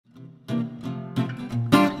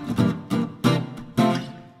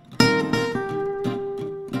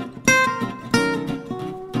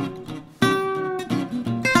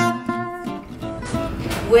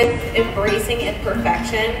with embracing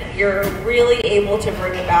imperfection, you're really able to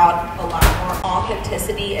bring about a lot more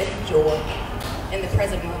authenticity and joy in the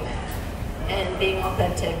present moment. And being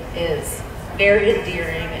authentic is very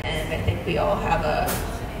endearing, and I think we all have a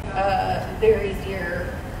very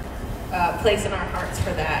dear place in our hearts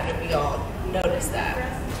for that, and we all notice that.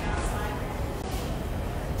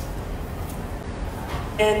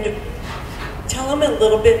 And tell them a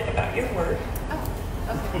little bit about your work.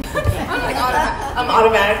 Oh, okay. I'm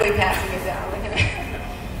automatically passing it down.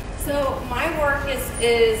 So my work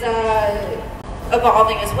is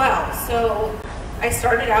evolving as well. So I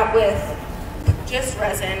started out with just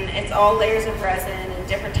resin. It's all layers of resin and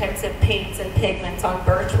different types of paints and pigments on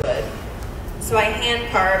birchwood. So I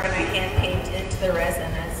hand carve and I hand paint into the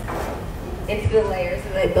resin into the layers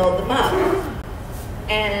as I build them up.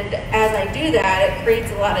 And as I do that, it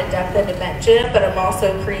creates a lot of depth and dimension, but I'm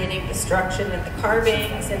also creating destruction in the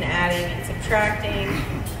carvings and adding and subtracting.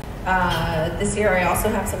 This year I also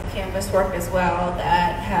have some canvas work as well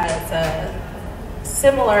that has a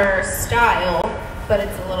similar style, but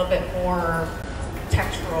it's a little bit more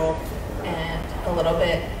textural and a little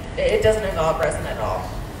bit, it doesn't involve resin at all,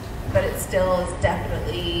 but it still is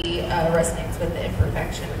definitely resonates with the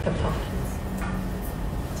imperfection components.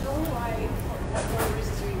 Tell me what one of the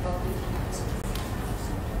reasons you're involved in canvas?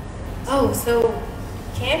 Oh, so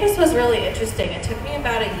canvas was really interesting. It took me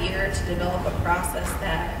about a year to develop a process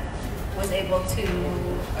that was able to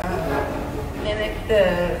mimic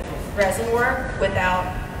the resin work without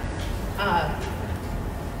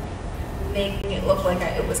making it look like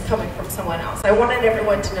it was coming from someone else. I wanted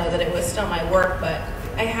everyone to know that it was still my work, but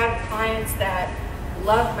I had clients that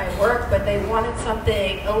loved my work, but they wanted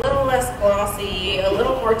something a little less glossy, a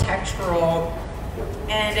little more textural,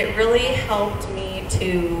 and it really helped me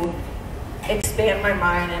to expand my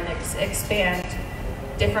mind and expand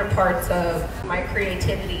different parts of my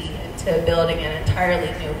creativity into building an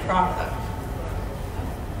entirely new product.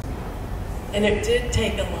 And it did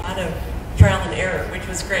take a lot of trial and error, which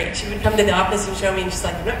was great. She would come to the office and show me, and she's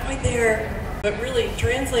like, I'm not quite there. But really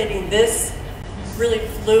translating this really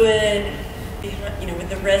fluid, with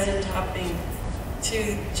the resin topping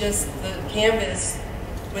to just the canvas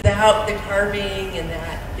without the carving and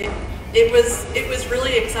that. It was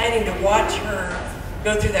really exciting to watch her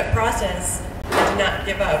go through that process and to not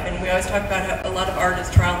give up. And we always talk about how a lot of art is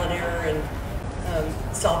trial and error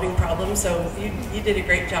and solving problems. So you did a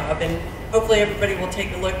great job, and hopefully everybody will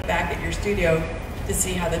take a look back at your studio to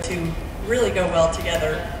see how the two really go well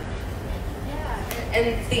together. Yeah,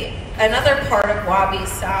 and another part of Wabi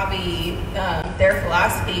Sabi, their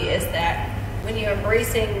philosophy is that when you're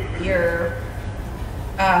embracing your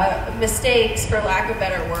mistakes, for lack of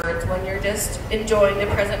better words, when you're just enjoying the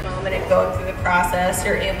present moment and going through the process,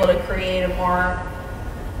 you're able to create a more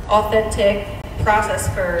authentic process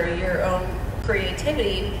for your own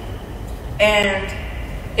creativity. And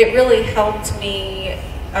it really helped me,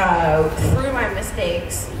 through my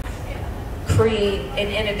mistakes, create an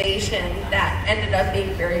innovation that ended up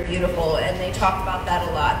being very beautiful. And they talk about that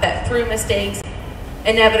a lot, that through mistakes,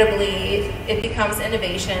 inevitably it becomes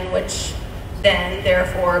innovation, which then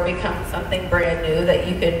therefore becomes something brand new that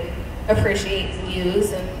you could appreciate and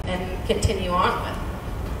use and continue on with.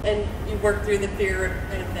 And you work through the fear of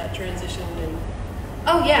kind of that transition. And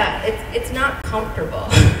oh yeah, it's not comfortable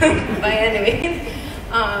by any means,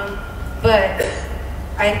 but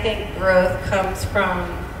I think growth comes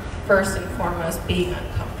from first and foremost being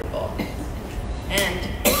uncomfortable, and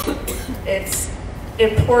it's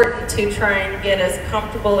important to try and get as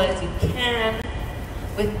comfortable as you can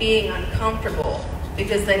with being uncomfortable,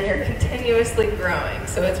 because then you're continuously growing.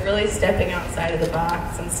 So it's really stepping outside of the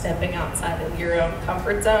box and stepping outside of your own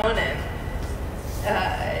comfort zone. And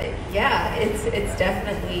yeah, it's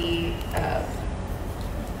definitely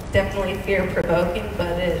fear-provoking,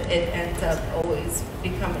 but it ends up always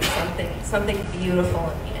becoming something beautiful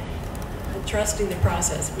in the end. And trusting the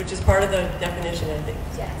process, which is part of the definition, I think.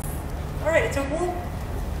 Yes. All right, so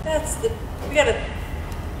we got a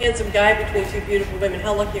handsome guy between two beautiful women.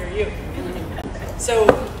 How lucky are you? So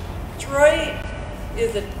Troy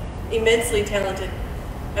is an immensely talented,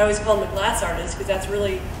 I always call him a glass artist, because that's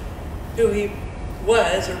really who he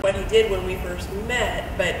was or what he did when we first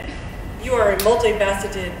met. But you are a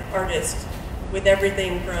multifaceted artist with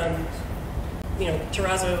everything from,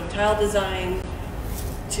 terrazzo tile design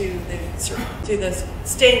to the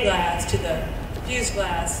stained glass, to the fused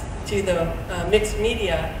glass, to the mixed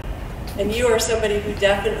media. And you are somebody who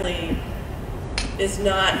definitely is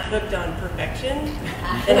not hooked on perfection,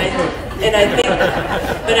 and I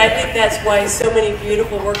think that's why so many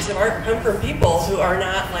beautiful works of art come from people who are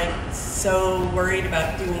not like so worried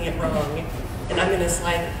about doing it wrong. and I'm going to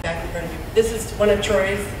slide it back in front of you. This is one of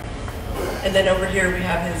Troy's, and then over here we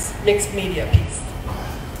have his mixed media piece.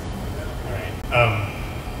 All right.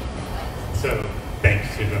 So thanks,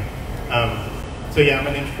 Susan. So yeah,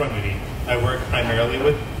 my name's Troy Moody. I work primarily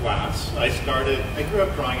with glass. I grew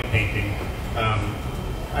up drawing and painting.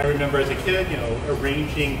 I remember as a kid,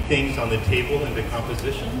 arranging things on the table into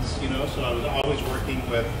compositions, so I was always working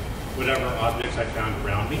with whatever objects I found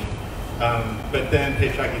around me. But then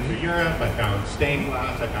hitchhiking through Europe, I found stained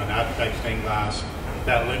glass, I found abstract stained glass.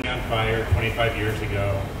 That lit me on fire 25 years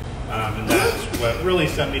ago. And that's what really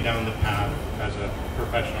sent me down the path as a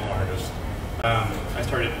professional artist. I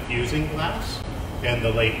started fusing glass in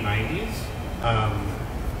the late 90s.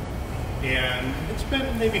 And it's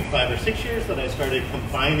been maybe 5 or 6 years that I started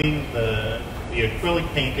combining the acrylic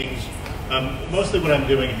paintings. Mostly what I'm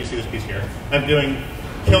doing, if you see this piece here, I'm doing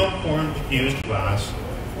kiln-formed fused glass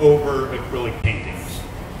over acrylic paintings.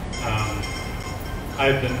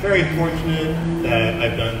 I've been very fortunate that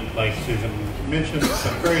I've done, like Susan mentioned,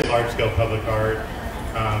 some very large-scale public art.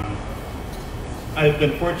 I've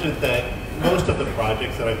been fortunate that most of the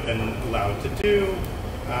projects that I've been allowed to do,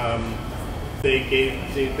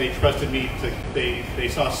 they trusted me they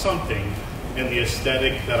saw something in the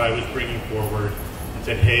aesthetic that I was bringing forward and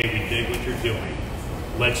said, hey, we dig what you're doing.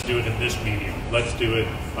 Let's do it in this medium. Let's do it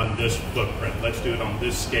on this footprint. Let's do it on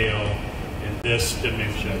this scale, in this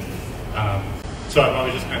dimension. So I've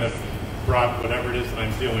always just kind of brought whatever it is that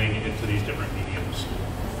I'm doing into these different mediums.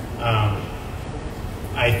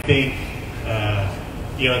 I think,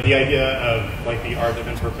 the idea of like the art of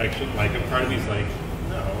imperfection, like a part of me is like,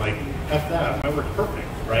 no, like, F that, my work's perfect,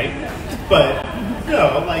 right? But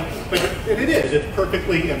no, but it is, it's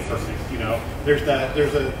perfectly imperfect, There's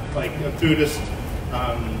a Buddhist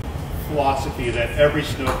philosophy that every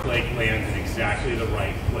snowflake lands in exactly the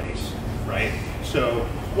right place, right? So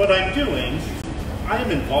what I'm doing,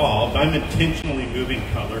 I'm involved, I'm intentionally moving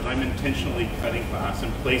colors, I'm intentionally cutting glass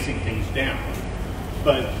and placing things down.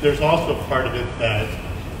 But there's also part of it that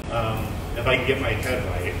if I can get my head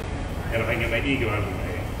right, and if I can get my ego out of the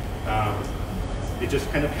way, it just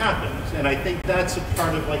kind of happens. And I think that's a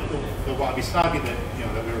part of like the wabi-sabi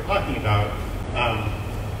that we were talking about,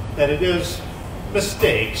 that it is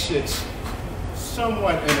mistakes. It's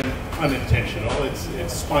somewhat unintentional.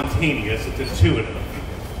 It's spontaneous. It's intuitive.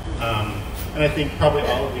 And I think probably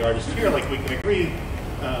all of the artists here, like we can agree,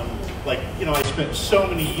 I spent so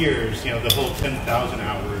many years, the whole 10,000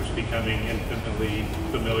 hours becoming infinitely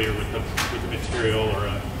familiar with the material or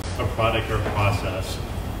a product or a process,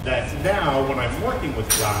 that now when I'm working with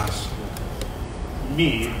glass,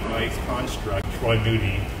 me, my construct, Troy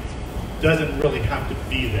Moody, doesn't really have to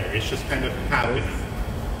be there. It's just kind of happening.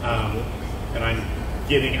 And I'm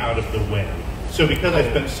getting out of the way. So because I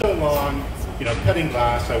spent so long, cutting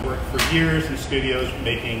glass, I worked for years in studios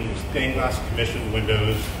making stained glass commissioned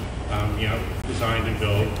windows, designed and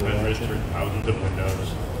built and registered thousands of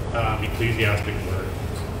windows, ecclesiastic work.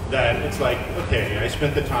 That it's like, okay, I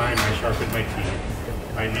spent the time, I sharpened my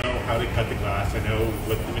teeth, I know how to cut the glass, I know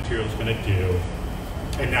what the material is going to do,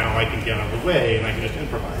 and now I can get out of the way and I can just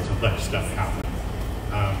improvise and let stuff happen.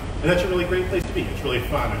 And that's a really great place to be. It's really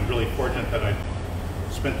fun. I'm really fortunate that I've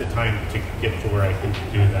spent the time to get to where I can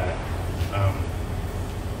do that.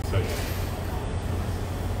 So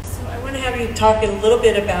I want to have you talk a little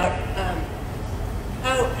bit about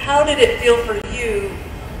how did it feel for you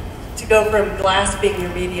to go from glass being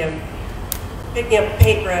your medium, picking up a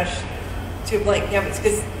paintbrush, to a blank canvas?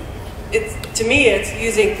 Because to me, it's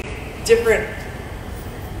using different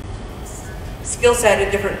skill set in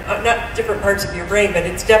different, not different parts of your brain, but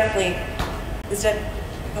it's definitely, instead of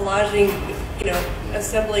collaging,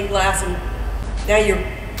 assembling glass, and now you're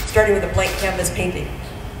starting with a blank canvas painting.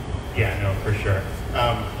 Yeah, no, for sure.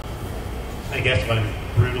 I guess if I'm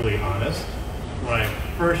brutally honest, when I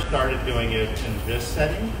first started doing it in this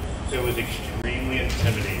setting, it was extremely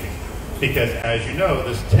intimidating. Because as you know,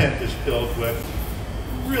 this tent is filled with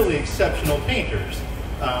really exceptional painters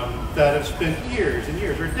that have spent years and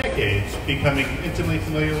years or decades becoming intimately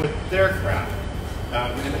familiar with their craft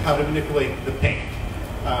and how to manipulate the paint.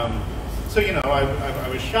 So, I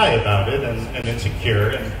was shy about it and insecure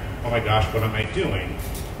and, oh my gosh, what am I doing?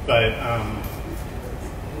 But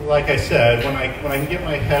like I said, when I can get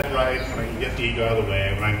my head right, when I can get the ego out of the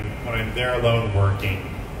way, when I'm there alone working,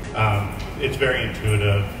 it's very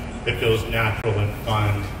intuitive. It feels natural and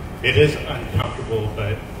fun. It is uncomfortable,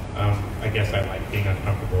 but I guess I like being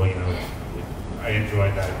uncomfortable. I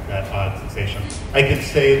enjoy that odd sensation. I can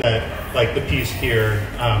say that, like the piece here,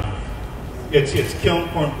 it's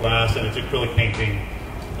kiln-formed glass and it's acrylic painting.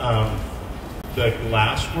 The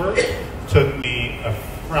glass work took me a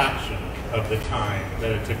fraction of the time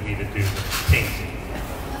that it took me to do the painting.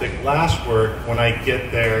 The glass work, when I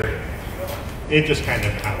get there, it just kind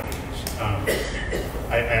of happens.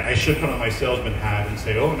 I should put on my salesman hat and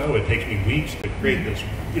say, oh no, it takes me weeks to create this,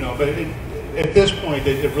 but at this point,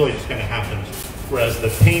 it really just kind of happens. Whereas the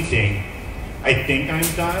painting, I think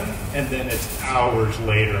I'm done, and then it's hours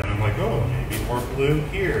later, and I'm like, oh, maybe more blue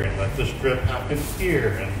here, and let this drip happen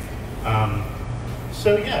here. And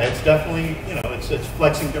so yeah, it's definitely, it's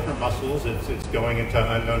flexing different muscles, it's going into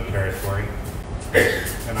unknown territory,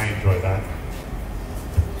 and I enjoy that.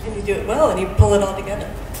 And you do it well, and you pull it all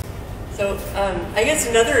together. So I guess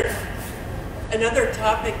another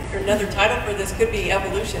topic or another title for this could be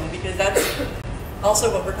evolution, because that's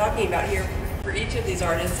also what we're talking about here for each of these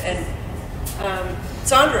artists. And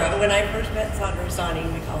Sandra, when I first met Sandra Sani,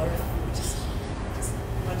 we call her, which is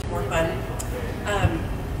much more fun,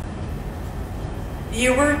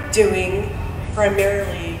 you were doing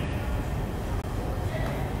primarily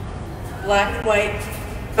black and white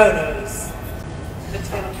photos,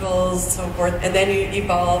 botanicals, so forth, and then you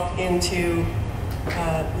evolved into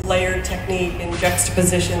layered technique and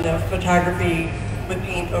juxtaposition of photography with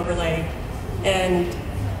paint overlay. And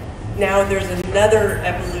now there's another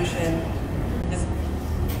evolution,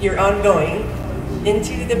 you're ongoing,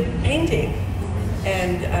 into the painting.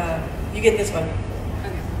 And you get this one.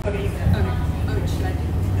 Okay, you got it. Oh, should I do?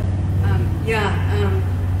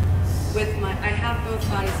 I have both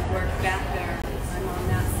bodies of work back there. I'm on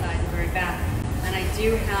that side, the very back. And I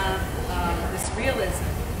do have this realism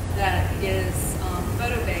that is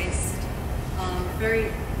photo-based,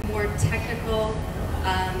 very more technical,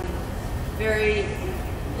 very,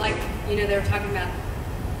 like, they were talking about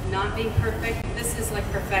not being perfect. This is like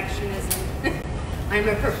perfectionism. I'm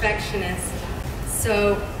a perfectionist.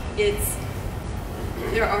 So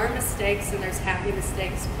there are mistakes and there's happy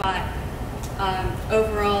mistakes, but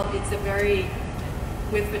overall it's a very,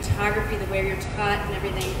 with photography, the way you're taught and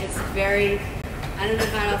everything, it's very, I don't know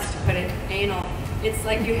how else to put it, anal. It's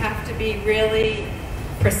like you have to be really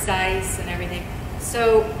precise and everything.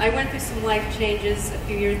 So I went through some life changes a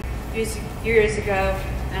few years ago,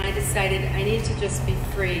 and I decided I need to just be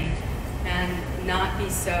free and not be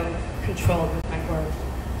so controlled with my work.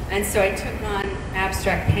 And so I took on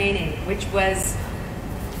abstract painting, which was,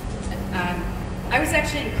 I was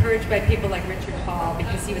actually encouraged by people like Richard Hall,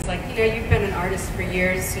 because he was like, you've been an artist for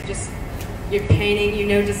years, so you're painting,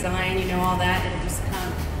 design, all that, and just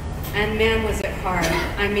come. And man, was it hard.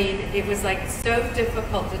 I mean, it was like so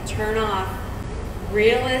difficult to turn off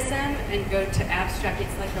realism and go to abstract.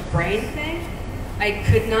 It's like a brain thing. I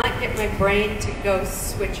could not get my brain to go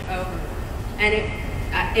switch over. And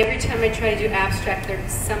every time I try to do abstract,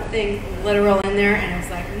 there's something literal in there, and I was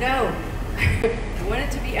like, no, I want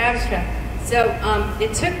it to be abstract. So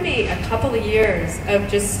it took me a couple of years of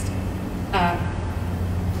just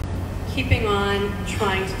keeping on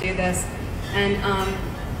trying to do this. And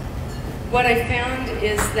what I found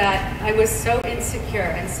is that I was so insecure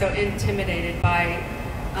and so intimidated by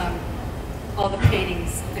all the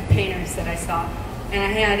painters that I saw. And I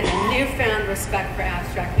had a newfound respect for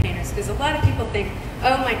abstract painters, because a lot of people think,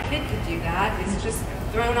 oh, my kid could do that. It's just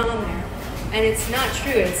thrown on there. And it's not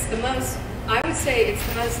true. It's the most, I would say it's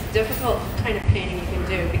the most difficult kind of painting you can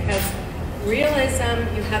do, because realism,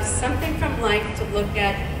 you have something from life to look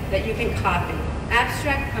at that you can copy.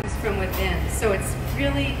 Abstract comes from within, so it's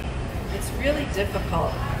really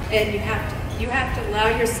difficult. And you have to allow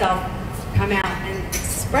yourself to come out and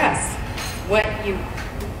express what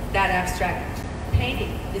that abstract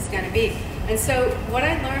painting is going to be. And so what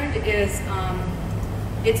I learned is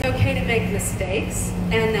it's okay to make mistakes,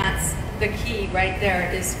 and that's the key right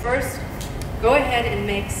there, is first go ahead and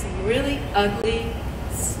make some really ugly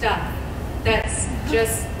stuff that's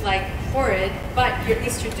just like horrid, but at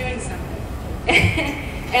least you're doing something.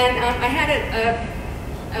 And I had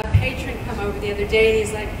a patron come over the other day, and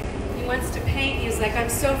he's like, he wants to paint. He's like, I'm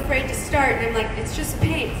so afraid to start. And I'm like, it's just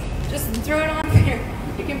paint. Just throw it on there.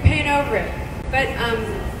 You can paint over it. But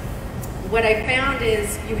what I found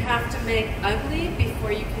is you have to make ugly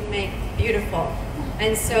before you can make beautiful.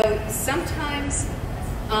 And so sometimes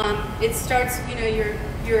it starts,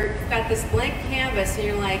 you've got this blank canvas, and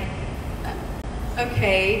you're like,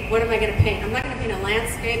 okay, what am I going to paint? I'm not going to paint a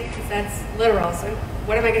landscape because that's literal, so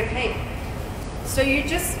what am I going to paint? So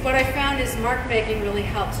what I found is mark making really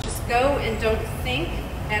helps. Just go and don't think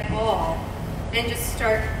at all, and just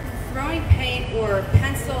start throwing paint or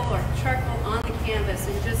pencil or charcoal on the canvas,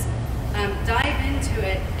 and just dive into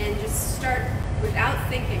it and just start without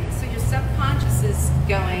thinking. So your subconscious is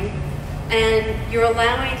going, and you're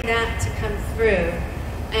allowing that to come through.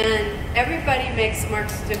 And everybody makes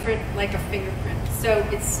marks different, like a fingerprint. So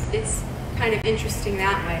kind of interesting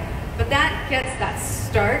that way. But that gets that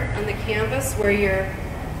start on the canvas where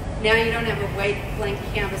now you don't have a white blank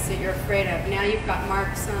canvas that you're afraid of. Now you've got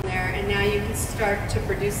marks on there, and now you can start to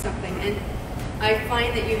produce something. And I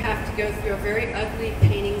find that you have to go through a very ugly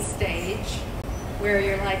painting stage where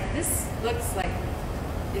you're like, this looks like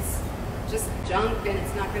it's just junk and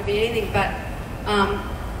it's not going to be anything.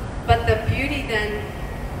 But the beauty then,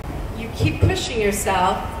 you keep pushing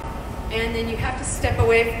yourself, and then you have to step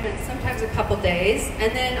away from it sometimes a couple days,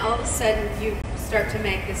 and then all of a sudden you start to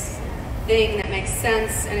make this thing that makes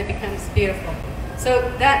sense and it becomes beautiful. So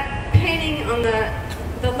that painting on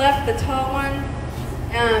the left, the tall one,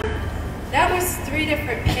 that was 3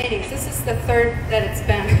 different paintings. This is the 3rd that it's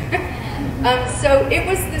been. So it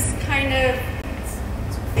was this kind of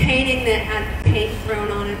painting that had paint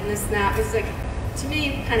thrown on it and this and that. It was like, to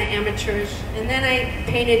me, kind of amateurish. And then I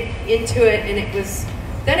painted into it, and it was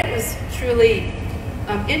truly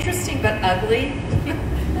interesting but ugly.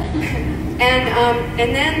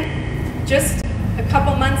 And then just a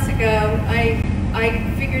couple months ago,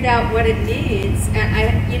 I figured out what it needs.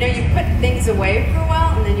 And you put things away for a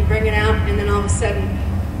while, and then you bring it out, and then all of a sudden,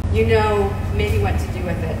 you know maybe what to do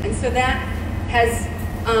with it. And so that has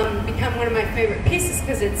become one of my favorite pieces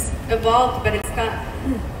because it's evolved, but it's got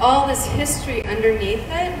all this history underneath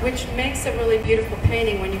it, which makes a really beautiful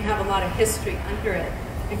painting when you have a lot of history under it.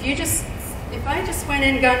 If I just went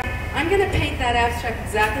in and gone, I'm going to paint that abstract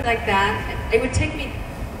exactly like that, it would take me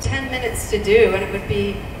 10 minutes to do, and there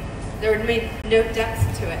would be no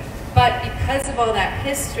depth to it. But because of all that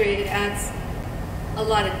history, it adds a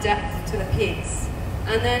lot of depth to the piece.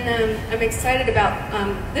 And then I'm excited about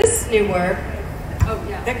this new work. Oh,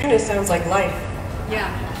 yeah. That kind of sounds like life. Yeah,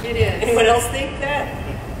 it is. Anyone else think that?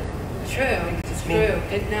 True.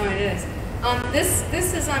 It is.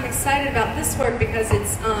 This is, I'm excited about this work because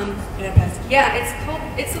it's,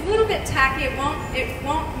 it's a little bit tacky. It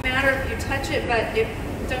won't matter if you touch it, but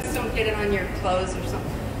just don't get it on your clothes or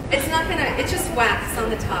something. It's just wax on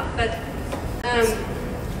the top. But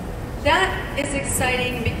that is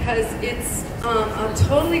exciting because it's a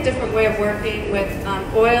totally different way of working with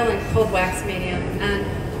oil and cold wax medium. And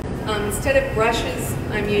instead of brushes,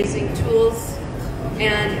 I'm using tools,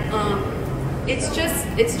 and it's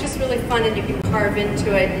just really fun, and you can carve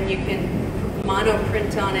into it, and you can mono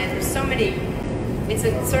print on it. There's so many. It's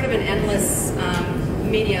sort of an endless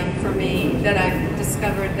medium for me that I've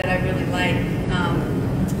discovered that I really like.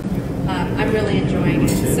 I'm really enjoying it.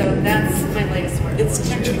 So that's my latest work. It's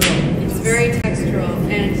textural. It's very textural,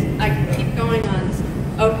 and I can keep going on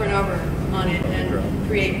over and over on it and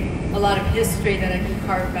create a lot of history that I can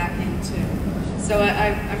carve back into. So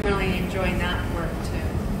I'm really enjoying that work too.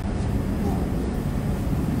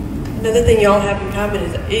 Another thing you all have in common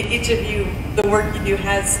is each of you, the work you do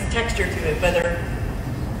has texture to it, whether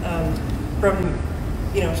from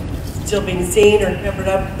still being seen or covered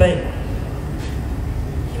up. But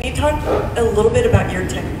can you talk a little bit about your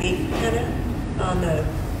technique, kind of, on the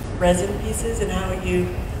resin pieces and how you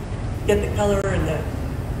get the color and the?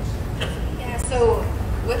 Yeah. So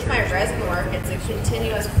with my resin work, it's a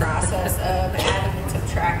continuous process of adding and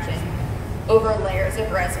subtracting over layers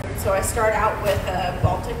of resin. So I start out with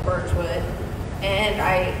Baltic birchwood, and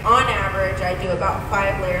on average, I do about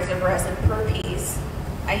 5 layers of resin per piece.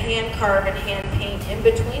 I hand carve and hand paint in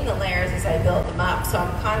between the layers as I build them up. So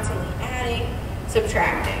I'm constantly adding,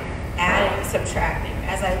 subtracting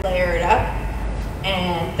as I layer it up.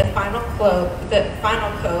 And the final coat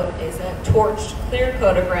is a torched clear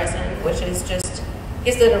coat of resin, which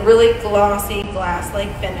gives it a really glossy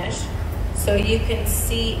glass-like finish. So you can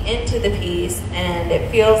see into the piece, and it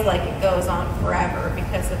feels like it goes on forever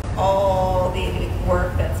because of all the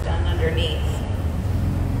work that's done underneath.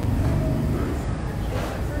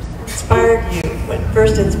 What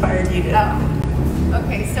first inspired you to? Oh,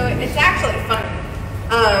 okay, so it's actually funny.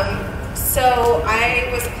 So I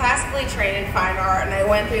was classically trained in fine art, and I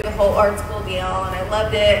went through the whole art school deal, and I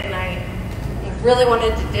loved it, and I really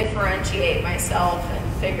wanted to differentiate myself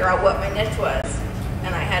and figure out what my niche was.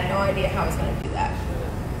 And I had no idea how I was going to do that.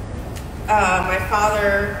 My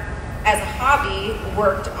father, as a hobby,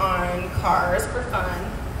 worked on cars for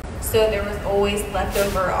fun, so there was always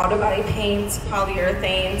leftover auto body paints,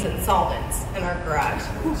 polyurethanes, and solvents in our garage.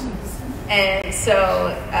 And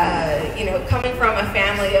so, coming from a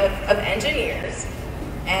family of engineers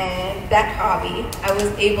and that hobby, I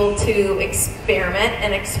was able to experiment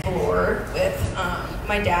and explore with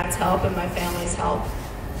my dad's help and my family's help.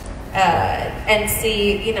 And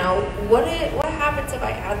see, what happens if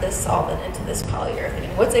I add this solvent into this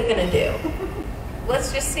polyurethane? What's it going to do?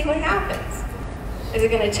 Let's just see what happens. Is it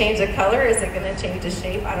going to change the color? Is it going to change the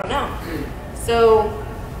shape? I don't know. So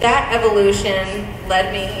that evolution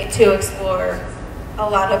led me to explore a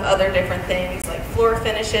lot of other different things like floor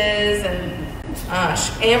finishes and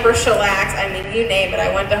amber shellacs. I mean, you name it.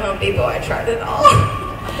 I went to Home Depot, I tried it all.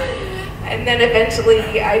 And then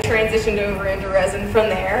eventually I transitioned over into resin from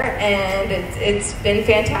there, and it's been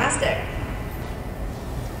fantastic.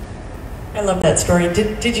 I love that story.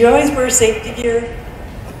 Did you always wear safety gear?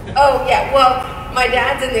 Oh yeah, well, my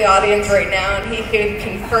dad's in the audience right now, and he could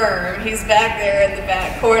confirm. He's back there in the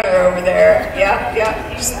back corner over there.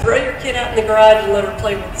 Yeah. Just throw your kid out in the garage and let her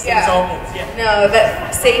play with some solvents. Yeah. No,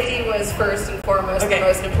 that safety was first and foremost the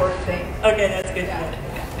most important thing. Okay, that's good. Yeah.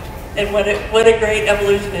 And what a great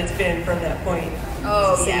evolution it's been from that point.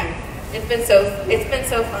 Oh yeah, it's been so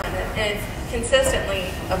fun, and it's consistently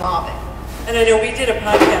evolving. And I know we did a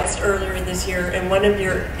podcast earlier this year, and one of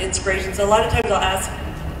your inspirations. A lot of times I'll ask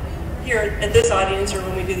here at this audience, or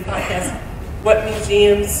when we do the podcast, what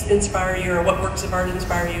museums inspire you, or what works of art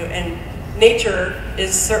inspire you, and nature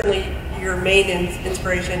is certainly your main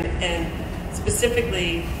inspiration, and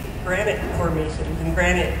specifically granite formations and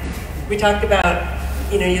granite. We talked about,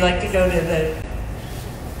 you know, you like to go to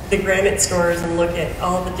the granite stores and look at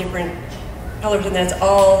all the different colors, and that's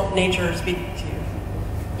all nature speaking to you.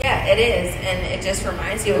 Yeah, it is, and it just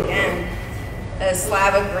reminds you again, a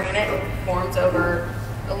slab of granite forms over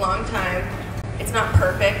a long time. It's not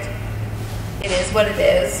perfect. It is what it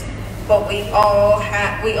is, but we all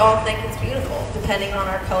think it's beautiful, depending on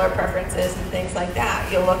our color preferences and things like that.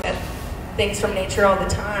 You'll look at things from nature all the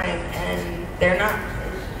time, and they're not.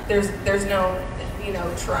 There's no, you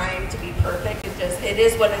know, trying to be perfect. It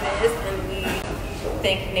is what it is, and we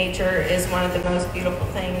think nature is one of the most beautiful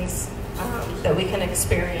things that we can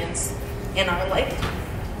experience in our lifetime.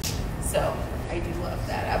 So I do love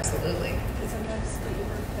that, absolutely.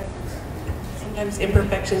 Sometimes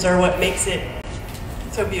imperfections are what makes it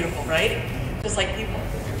so beautiful, right? Just like people.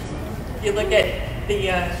 You look at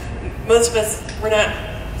most of us, we're not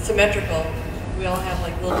symmetrical. We all have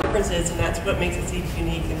like little differences, and that's what makes us each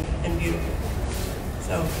unique and beautiful.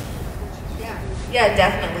 So. Yeah,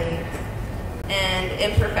 definitely. And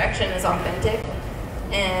imperfection is authentic,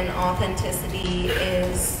 and authenticity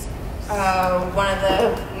is one of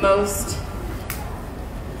the most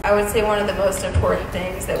important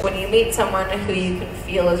things, that when you meet someone who you can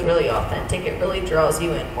feel is really authentic, it really draws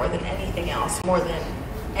you in more than anything else, more than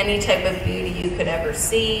any type of beauty you could ever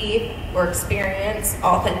see or experience.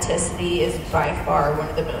 Authenticity is by far one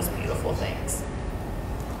of the most beautiful things.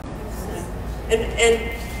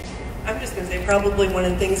 And I'm just going to say, probably one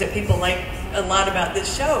of the things that people like a lot about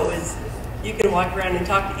this show is you can walk around and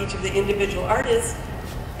talk to each of the individual artists,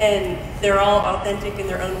 and they're all authentic in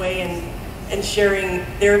their own way, and sharing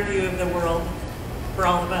their view of the world for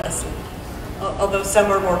all of us. And although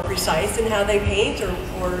some are more precise in how they paint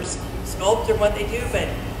or sculpt or what they do, but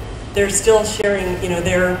they're still sharing, you know,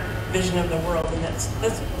 their vision of the world, and that's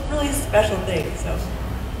really a special thing.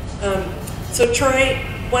 So Troy,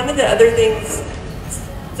 one of the other things,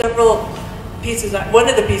 one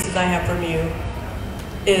of the pieces I have from you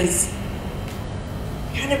is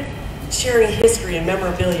kind of sharing history and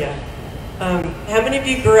memorabilia. How many of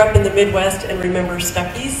you grew up in the Midwest and remember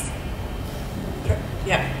Stuckey's?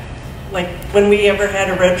 Yeah, like when we ever had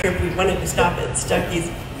a road trip, we wanted to stop at Stuckey's.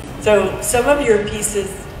 So some of your pieces,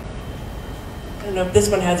 I don't know if this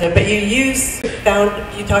one has it, but you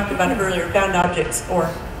talked about it earlier, found objects, but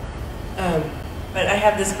I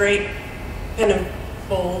have this great kind of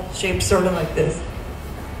bowl shaped sort of like this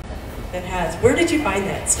that has, where did you find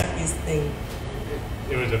that Stuckey's thing?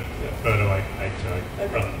 It was a photo I took.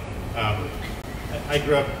 Okay. I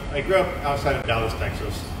grew up outside of Dallas,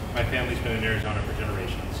 Texas. My family's been in Arizona for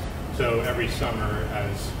generations. So every summer,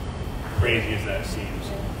 as crazy as that seems,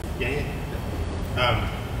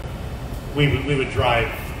 we would drive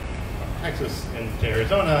from Texas into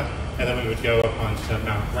Arizona, and then we would go up onto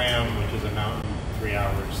Mount Graham, which is a mountain 3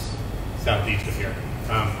 hours southeast of here.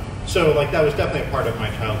 So like that was definitely a part of my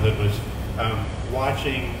childhood, was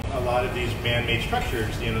watching a lot of these man-made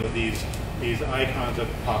structures, you know, these icons of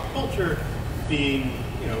pop culture being,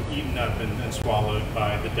 you know, eaten up and swallowed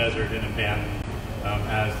by the desert and abandoned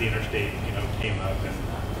as the interstate, you know, came up and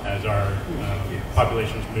as our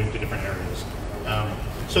populations moved to different areas.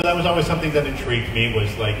 So that was always something that intrigued me,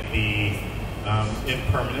 was like the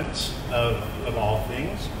impermanence of all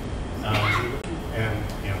things. And,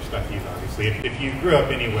 you know, Stuckey's, obviously. If you grew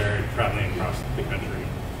up anywhere traveling across the country,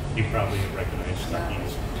 you probably recognize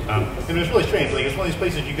Stuckey's. And it was really strange. Like, it's one of these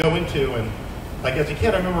places you go into, and like as a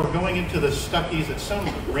kid, I remember going into the Stuckey's at some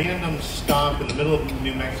random stop in the middle of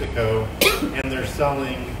New Mexico, and they're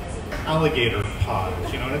selling alligator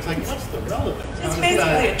pause, you know, and it's like, what's the relevance? It's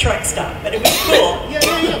basically a truck stop, but it was cool.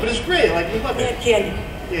 Yeah, but it's great. Like, we love We it. had candy.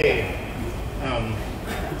 Yeah.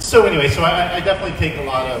 So anyway, so I definitely take a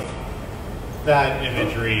lot of that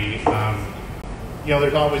imagery. You know,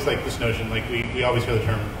 there's always like this notion, like we always hear the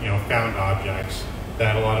term, you know, found objects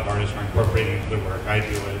that a lot of artists are incorporating into their work. I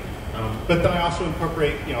do it. But then I also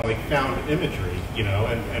incorporate, you know, like found imagery, you know,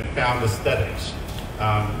 and found aesthetics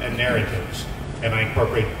and narratives. And I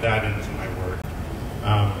incorporate that into my work.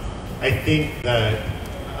 I think that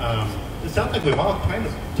it sounds like we've all kind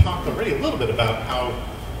of talked already a little bit about how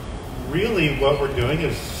really what we're doing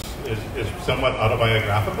is somewhat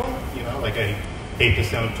autobiographical. You know, like I hate to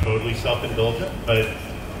sound totally self-indulgent, but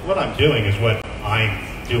what I'm doing is what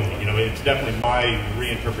I'm doing. You know, it's definitely my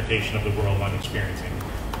reinterpretation of the world I'm experiencing.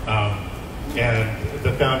 And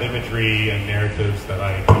the found imagery and narratives that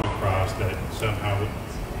I come across that somehow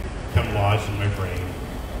come lodged in my brain,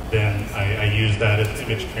 then I use that as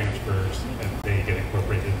image transfers and they get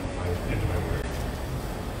incorporated into my work.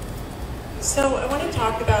 So I want to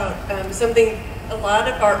talk about something a lot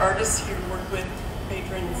of our artists here work with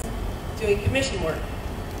patrons doing commission work.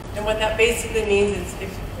 And what that basically means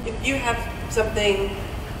is if you have something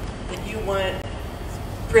that you want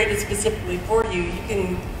created specifically for you, you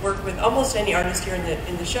can work with almost any artist here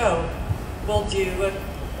in the show. We'll do a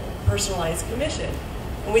personalized commission.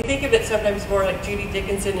 And we think of it sometimes more like Judy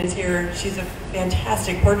Dickinson is here. She's a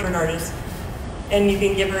fantastic portrait artist. And you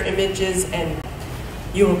can give her images and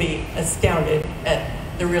you will be astounded at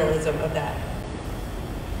the realism of that.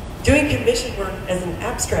 Doing commission work as an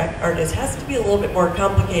abstract artist has to be a little bit more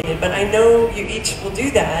complicated, but I know you each will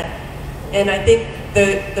do that. And I think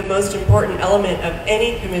the most important element of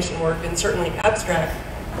any commission work, and certainly abstract,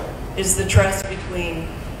 is the trust between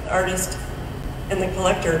the artist and the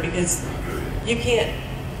collector, because you can't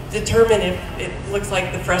determine if it looks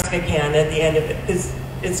like the Fresca can at the end of it, because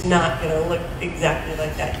it's not going to look exactly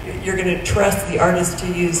like that. You're going to trust the artist to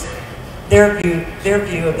use their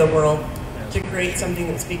view of the world to create something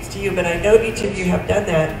that speaks to you. But I know each of you have done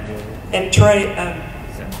that. And Troy,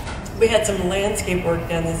 we had some landscape work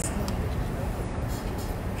done this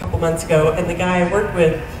a couple months ago, and the guy I worked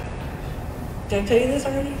with, did I tell you this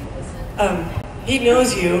already? He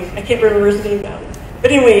knows you. I can't remember his name now.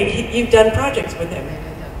 But anyway, you've done projects with him.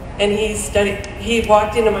 And he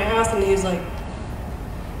walked into my house and he was like,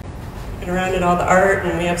 looking around at all the art,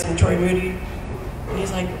 and we have some Troy Moody. And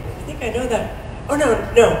he's like, I think I know that. Oh,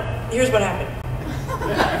 no, here's what happened.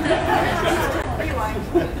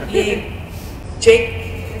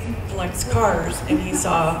 Jake collects cars, and he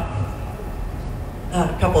saw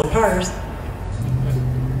a couple of cars.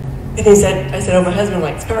 And I said, oh, my husband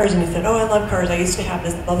likes cars. And he said, oh, I love cars. I used to have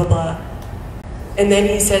this, blah, blah, blah. And then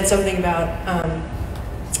he said something about,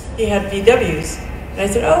 he had VWs. And I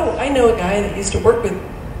said, oh, I know a guy that used to work with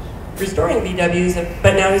restoring VWs,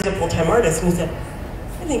 but now he's a full-time artist. And he said,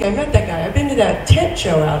 I think I met that guy. I've been to that tent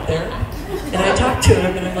show out there. And I talked to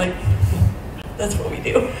him, and I'm like, that's what we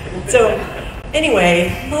do. So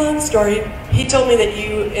anyway, long story, he told me that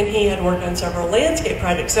you and he had worked on several landscape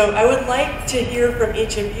projects. So I would like to hear from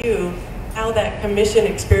each of you how that commission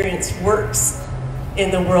experience works in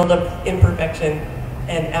the world of imperfection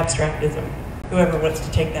and abstractism. Whoever wants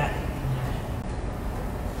to take that.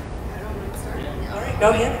 All right, go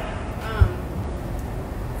ahead.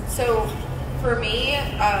 So for me,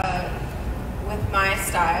 with my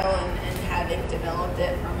style and having developed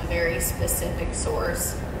it from a very specific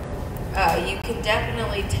source, you can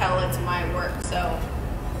definitely tell it's my work. So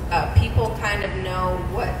people kind of know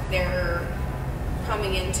what they're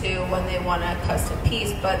coming into when they want a custom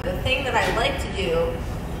piece. But the thing that I like to do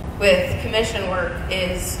with commission work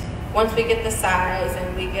is once we get the size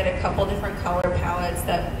and we get a couple different color palettes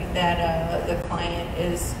that the client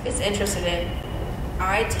is interested in,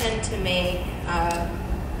 I tend to make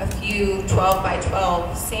a few 12 by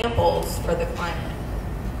 12 samples for the client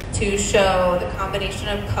to show the combination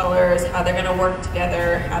of colors, how they're going to work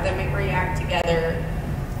together, how they may react together,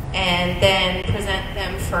 and then present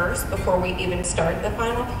them first before we even start the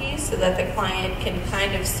final piece so that the client can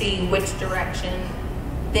kind of see which direction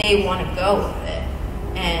they want to go with it.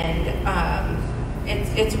 And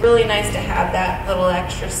it's really nice to have that little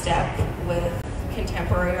extra step with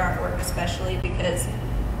contemporary artwork, especially because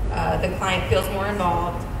the client feels more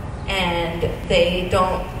involved and they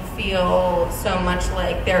don't feel so much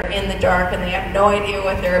like they're in the dark and they have no idea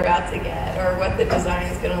what they're about to get or what the design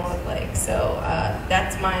is going to look like. So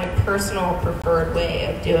that's my personal preferred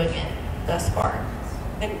way of doing it thus far.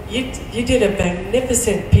 And you did a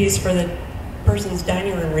magnificent piece for the person's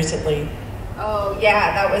dining room recently. Oh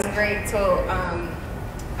yeah, that was great. So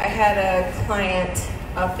I had a client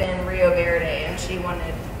up in Rio Verde, and she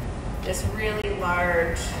wanted this really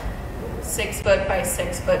large 6 foot by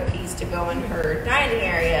 6 foot piece to go in her dining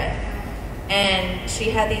area. And she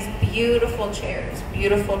had these beautiful chairs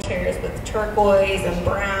with turquoise and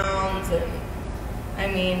browns, and I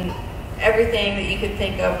mean, everything that you could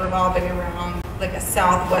think of revolving around like a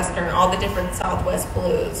southwestern, all the different Southwest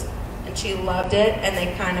blues. And she loved it, and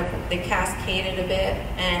they cascaded a bit,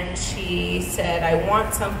 and she said, I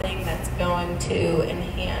want something that's going to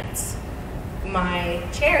enhance my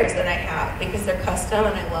chairs that I have, because they're custom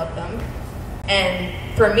and I love them. And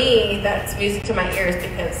for me, that's music to my ears,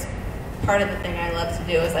 because part of the thing I love to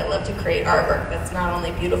do is I love to create artwork that's not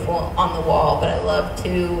only beautiful on the wall, but I love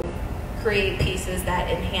to create pieces that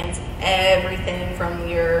enhance everything from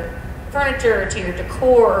your furniture to your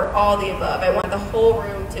decor, all the above. I want the whole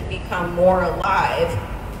room to become more alive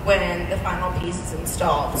when the final piece is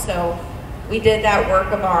installed. So we did that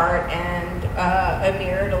work of art, and I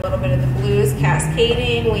mirrored a little bit of the blues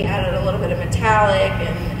cascading. We added a little bit of metallic,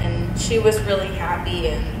 and she was really happy.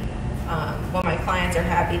 And when my clients are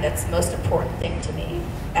happy, that's the most important thing to me.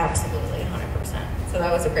 Absolutely, 100%. So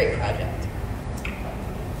that was a great project.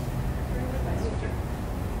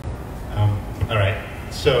 All right,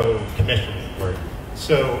 so commission work.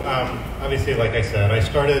 So obviously, like I said, I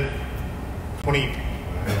started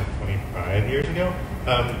 25 years ago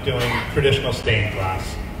doing traditional stained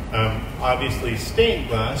glass. Obviously, stained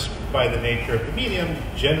glass, by the nature of the medium,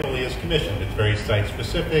 generally is commissioned. It's very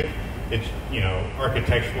site-specific. It's,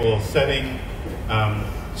 architectural setting.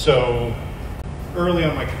 So early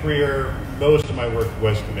on in my career, most of my work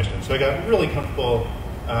was commissioned. So I got really comfortable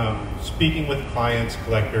speaking with clients,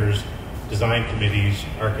 collectors, design committees,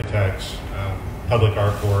 architects, public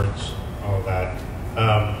art boards, all of that.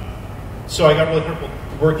 So I got really comfortable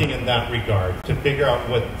working in that regard to figure out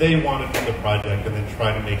what they wanted from the project, and then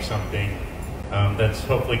try to make something that's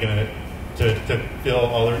hopefully going to fill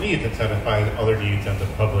all their needs and satisfy all their needs and the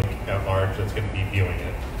public at large that's going to be viewing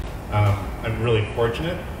it. I'm really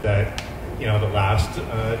fortunate that the last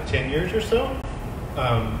 10 years or so,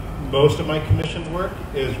 most of my commissioned work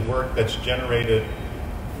is work that's generated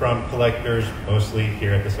from collectors, mostly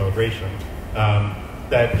here at the Celebration,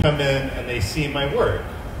 that come in and they see my work.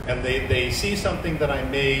 And they see something that I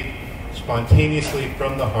made spontaneously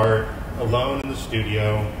from the heart, alone in the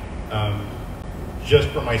studio, just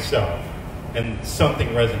for myself. And something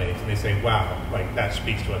resonates, and they say, wow, like that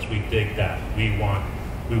speaks to us, we dig that, we want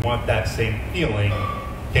that same feeling.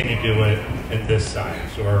 Can you do it in this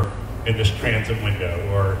size, or in this transom window,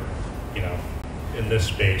 or in this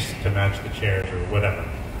space to match the chairs, or whatever.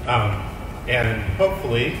 And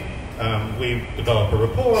hopefully we develop a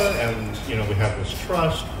rapport, and we have this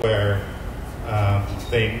trust where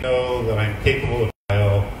they know that I'm capable of the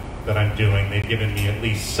style that I'm doing. They've given me at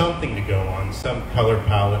least something to go on, some color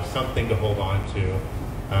palette, something to hold on to,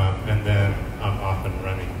 and then I'm off and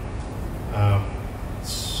running.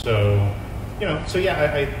 So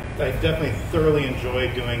yeah, I definitely thoroughly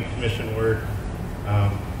enjoy doing commission work,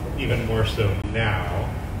 even more so now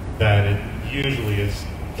that it usually is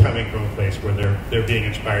coming from a place where they're being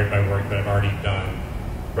inspired by work that I've already done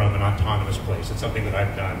from an autonomous place. It's something that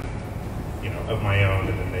I've done, of my own,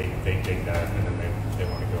 and then they dig that, and then they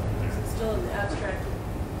want to go from there. It's still an abstract.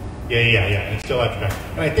 Yeah. It's still abstract,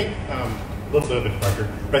 and I think a little bit of record,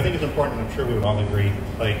 but I think it's important. I'm sure we would all agree.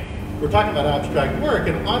 Like, we're talking about abstract work,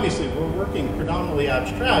 and obviously we're working predominantly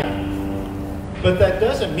abstract. But that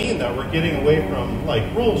doesn't mean that we're getting away from like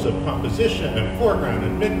rules of composition and foreground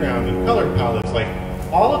and midground and color palettes. Like,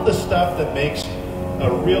 all of the stuff that makes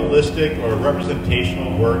a realistic or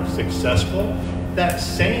representational work successful, that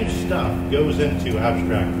same stuff goes into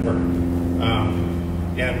abstract work.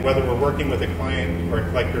 And whether we're working with a client or a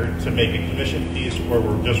collector to make a commission piece, or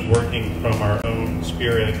we're just working from our own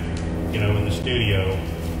spirit, in the studio,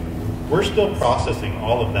 we're still processing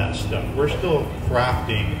all of that stuff. We're still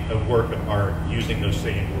crafting a work of art using those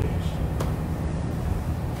same rules.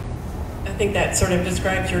 I think that sort of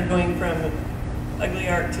describes your going from ugly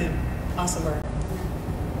art to awesome art.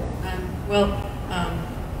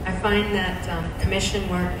 I find that commission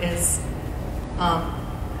work is,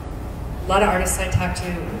 a lot of artists I talk to,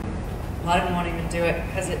 a lot of them won't even do it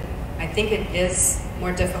because I think it is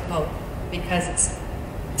more difficult because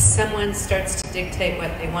someone starts to dictate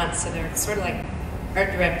what they want, so they're sort of like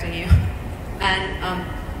art directing you. And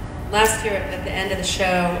last year at the end of the show,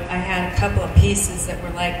 I had a couple of pieces that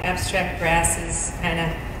were like abstract grasses, kind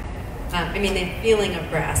of, the feeling of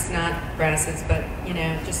grass, not grasses, but,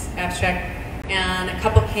 just abstract. And a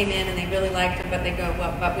couple came in and they really liked it, but they go,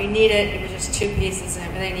 well, but we need it. It was just 2 pieces,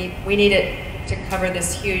 and we need it to cover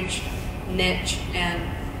this huge niche. And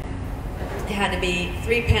It had to be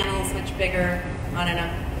 3 panels, much bigger, on and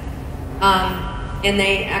up. And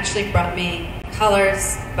they actually brought me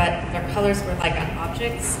colors, but their colors were like on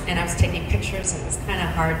objects, and I was taking pictures, and it was kind of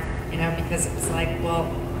hard, you know, because it was like, well,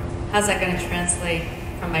 how's that going to translate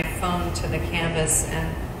from my phone to the canvas?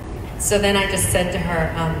 And so then I just said to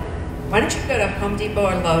her, why don't you go to Home Depot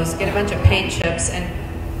or Lowe's, get a bunch of paint chips, and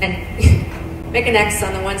make an X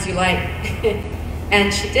on the ones you like.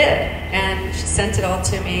 And she did, and she sent it all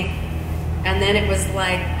to me. And then it was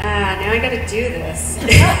like, now I got to do this.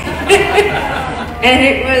 And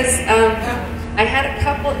it was, I had a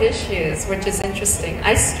couple issues, which is interesting.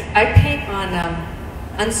 I paint on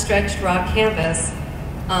unstretched raw canvas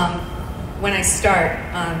when I start,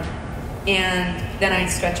 and then I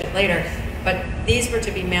stretch it later. But these were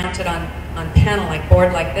to be mounted on panel, like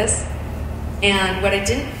board like this. And what I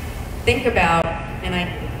didn't think about, and I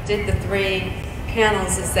did the 3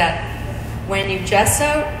 panels, is that when you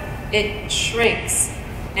gesso, it shrinks.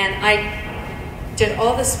 And I did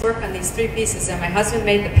all this work on these 3 pieces, and my husband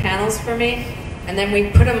made the panels for me, and then we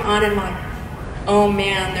put them on, and I'm like, oh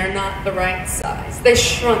man, they're not the right size. They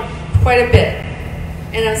shrunk quite a bit.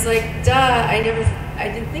 And I was like, duh, I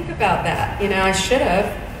didn't think about that. You know, I should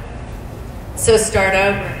have. So start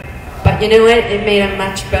over. But you know what? It made a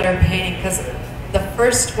much better painting, because the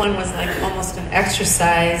first one was like almost an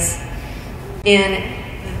exercise in,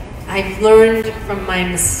 I've learned from my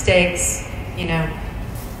mistakes, you know,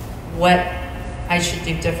 what I should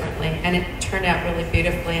do differently. And it turned out really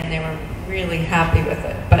beautifully, and they were really happy with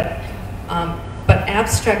it. But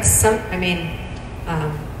abstract,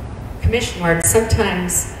 commission work,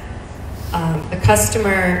 sometimes the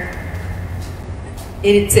customer,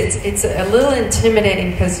 it's a little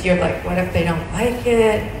intimidating, because you're like, what if they don't like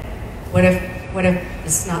it? What if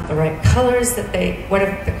it's not the right colors what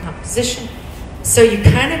if the composition? So you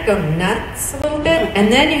kind of go nuts a little bit,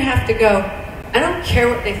 and then you have to go, I don't care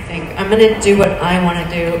what they think, I'm going to do what I want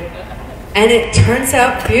to do. And it turns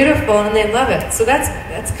out beautiful, and they love it. So that's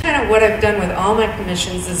kind of what I've done with all my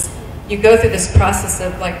commissions, is you go through this process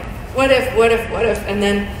of like, what if,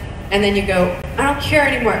 and then you go, I don't care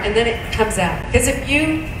anymore, and then it comes out. Because if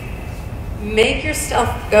you make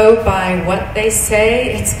yourself go by what they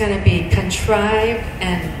say, it's going to be contrived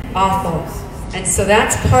and awful. And so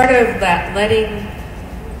that's part of that,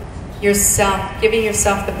 giving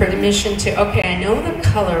yourself the permission to, okay, I know the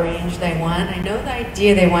color range they want, I know the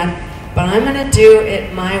idea they want, but I'm going to do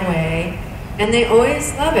it my way. And they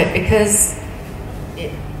always love it, because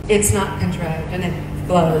it's not contrived, and it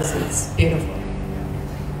flows, it's beautiful.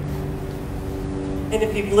 And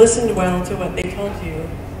if you've listened well to what they told you,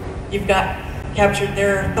 you've captured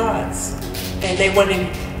their thoughts, and they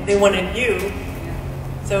wanted you.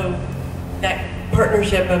 So that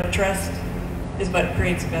partnership of trust is what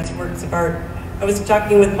creates the best works of art. I was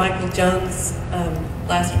talking with Michael Jones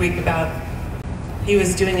last week about, he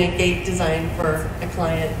was doing a gate design for a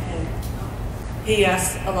client, and he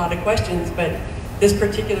asked a lot of questions, but this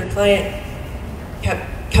particular client kept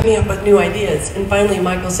coming up with new ideas. And finally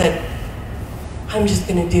Michael said, I'm just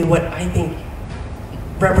going to do what I think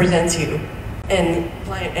represents you. And the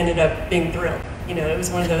client ended up being thrilled. You know, it was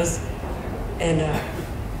one of those, and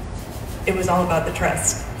it was all about the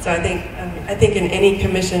trust. So I think in any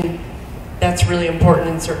commission, that's really important,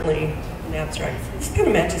 and certainly in abstract. This kind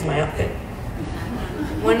of matches my outfit.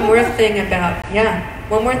 One more thing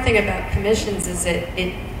about commissions is it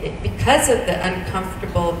because of the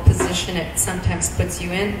uncomfortable position it sometimes puts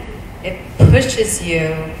you in, it pushes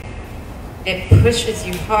you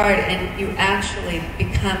hard, and you actually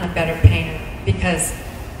become a better painter, because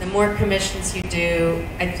the more commissions you do,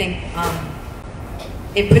 I think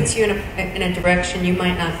it puts you in a direction you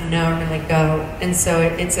might not normally go, and so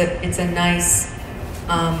it's a nice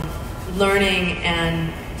learning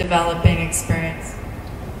and developing experience.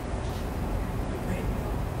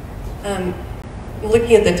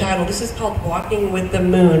 Looking at the title, this is called Walking with the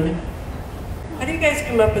Moon. How do you guys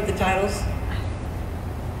come up with the titles?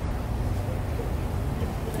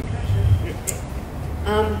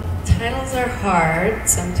 Titles are hard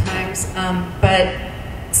sometimes, but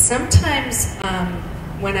sometimes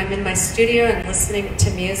when I'm in my studio and listening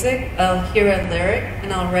to music, I'll hear a lyric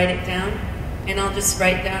and I'll write it down, and I'll just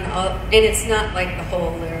write down and it's not like the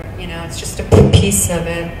whole lyric, you know, it's just a piece of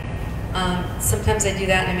it. Sometimes I do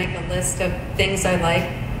that and I make a list of things I like,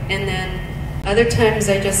 and then other times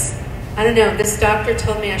I don't know, this doctor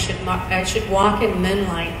told me I should walk in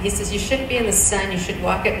moonlight. He says, you shouldn't be in the sun, you should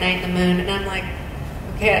walk at night in the moon. And I'm like,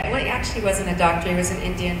 okay, well, he actually wasn't a doctor, he was an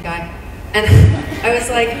Indian guy. And I was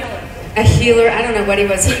like, a healer, I don't know what he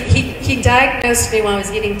was. He diagnosed me while I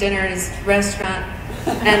was eating dinner at his restaurant,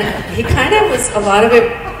 And he kind of was a lot of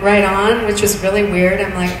it right on, which was really weird.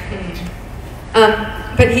 I'm like,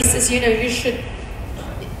 but he says, you know, you should,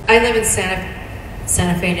 I live in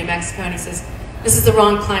Santa Fe, New Mexico, and he says, this is the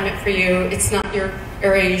wrong climate for you. It's not your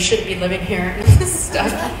area. You shouldn't be living here and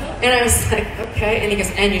stuff. And I was like, okay. And he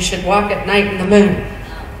goes, and you should walk at night in the moon.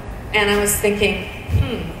 And I was thinking,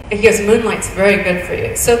 And he goes, moonlight's very good for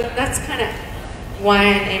you. So that's kind of why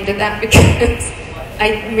I named it that, because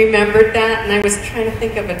I remembered that, and I was trying to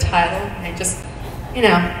think of a title, and I just, you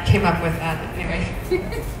know, came up with that anyway.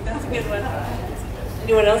 That's a good one.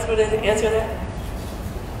 Anyone else want to answer that?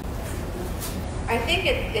 I think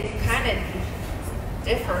it kind of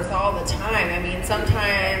differs all the time. I mean,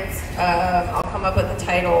 sometimes I'll come up with a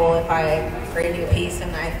title if I'm creating a piece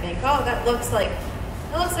and I think, oh, that looks like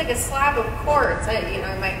a slab of quartz.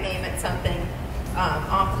 I might name it something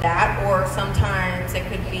off that, or sometimes it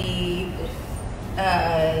could be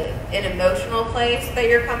an emotional place that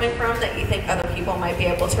you're coming from that you think other people might be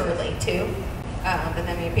able to relate to, that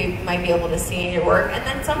then might be able to see in your work. And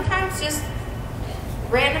then sometimes just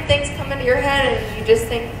random things come into your head and you just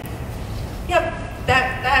think, yep,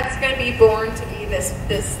 that's going to be born to be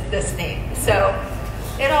this name. So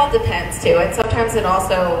it all depends too, and sometimes it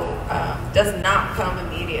also does not come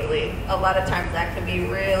immediately. A lot of times that can be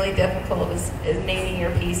really difficult, is naming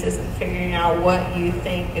your pieces and figuring out what you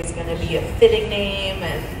think is going to be a fitting name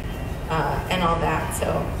and all that.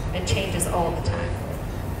 So it changes all the time.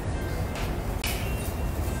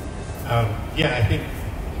 Yeah, I think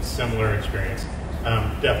similar experience.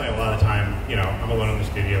 Definitely a lot of time, I'm alone in the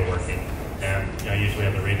studio working, and I usually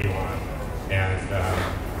have the radio on, and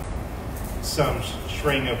some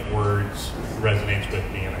string of words resonates with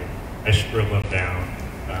me, and I scribble them down.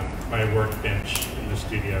 My workbench in the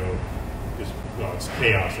studio is, well, it's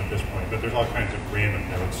chaos at this point, but there's all kinds of random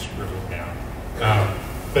notes scribbled down.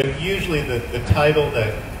 But usually the title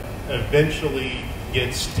that eventually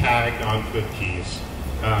gets tagged onto a piece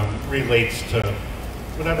relates to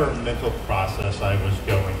whatever mental process I was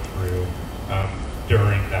going through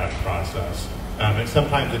during that process. And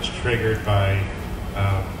sometimes it's triggered by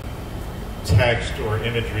text or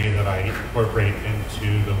imagery that I incorporate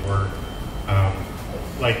into the work.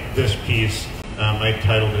 Like this piece, I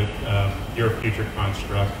titled it Your Future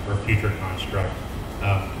Construct, or Future Construct.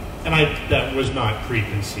 And that was not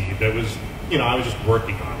preconceived. That was, I was just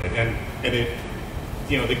working on it. And it,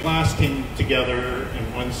 the glass came together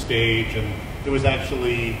in one stage, and there was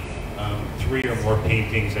actually 3 or more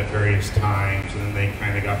paintings at various times, and then they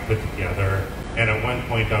kind of got put together. And at one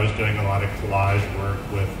point I was doing a lot of collage work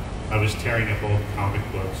I was tearing up old comic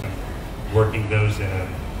books and working those in.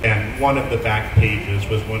 And one of the back pages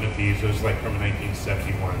was one of these. It was like from a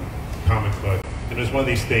 1971 comic book. And it was one of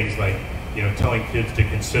these things like, telling kids to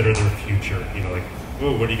consider their future. Like,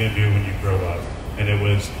 oh, what are you going to do when you grow up? And it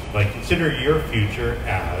was like, consider your future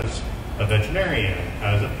as a veterinarian,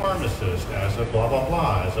 as a pharmacist, as a blah, blah,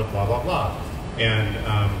 blah, as a blah, blah, blah. And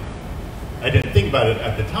I didn't think about it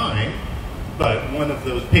at the time, but one of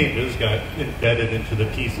those pages got embedded into the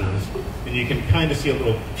pieces, and you can kind of see a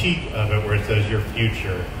little peek of it where it says your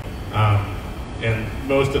future. And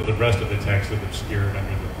most of the rest of the text is obscured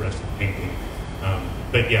under the rest of the painting.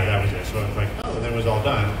 But yeah, that was it. So I was like, oh, and then it was all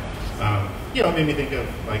done. It made me think of,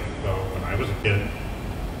 like, well, when I was a kid,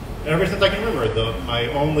 ever since I can remember, my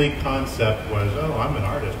only concept was, oh, I'm an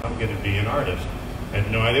artist. I'm going to be an artist. I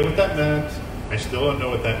had no idea what that meant. I still don't know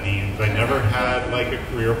what that means. I never had, like, a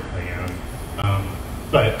career plan.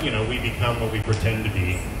 But, we become what we pretend to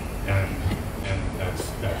be, and that's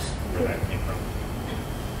where that came from.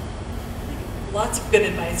 Lots of good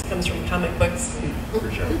advice comes from comic books.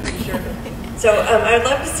 For sure. For sure. So I'd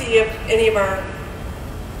love to see if any of our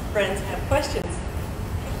friends have questions.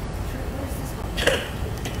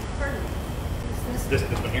 This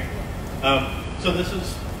one here. So this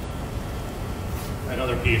is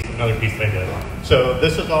another piece that I did. So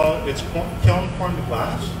this is all, it's kiln formed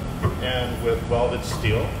glass and with welded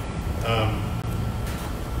steel.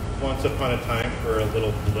 Once upon a time, for a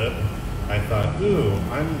little blip, I thought, ooh,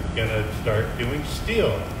 I'm gonna start doing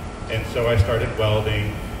steel. And so I started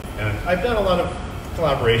welding, and I've done a lot of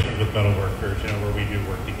collaborations with metalworkers, where we do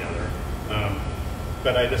work together.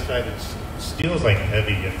 But I decided steel's like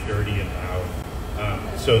heavy and dirty and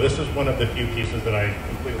loud. So this is one of the few pieces that I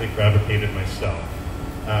completely fabricated myself.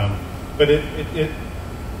 But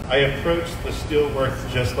I approached the steel work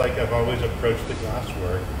just like I've always approached the glass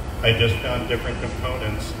work. I just found different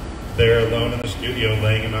components there alone in the studio,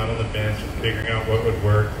 laying them out on the bench and figuring out what would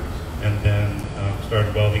work, and then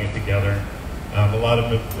started welding it together. A lot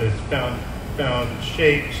of it is found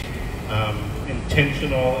shapes,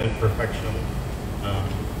 intentional imperfection,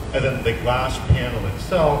 And then the glass panel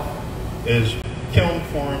itself is kiln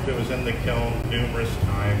formed. It was in the kiln numerous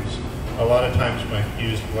times. A lot of times my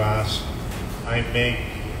fused glass, I make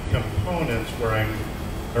components where I'm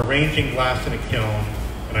arranging glass in a kiln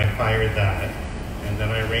and I fire that. And then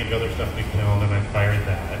I arrange other stuff in a kiln and I fire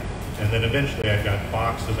that. And then eventually I've got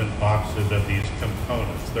boxes and boxes of these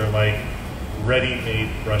components. They're like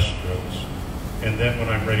ready-made brush strokes. And then when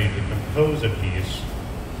I'm ready to compose a piece,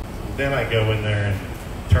 then I go in there and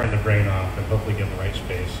turn the brain off and hopefully get in the right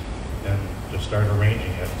space and just start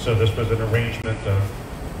arranging it. So this was an arrangement of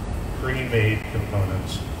pre-made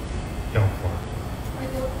components, kiln form. Are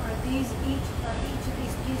each of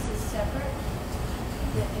these pieces separate?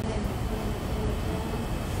 And then in the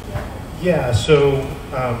kiln? Yeah, so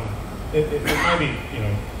it might be,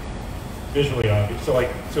 visually obvious.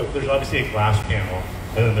 So there's obviously a glass panel,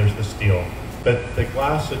 and then there's the steel. But the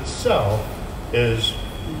glass itself is,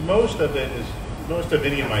 most of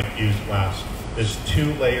any of my fused glass is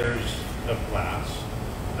 2 layers of glass,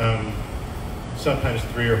 sometimes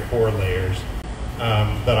 3 or 4 layers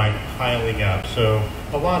that I'm piling up. So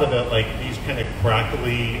a lot of it, like these kind of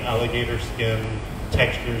crackly alligator skin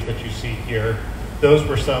textures that you see here, those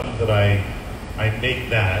were some that I make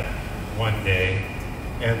that one day,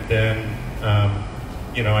 and then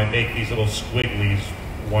I make these little squigglies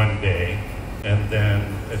one day, and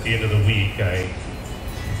then at the end of the week I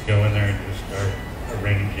go in there and just start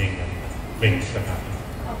arranging and making stuff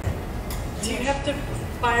happen. Do you have to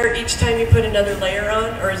fire each time you put another layer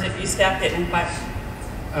on, or is it you stack it and fire?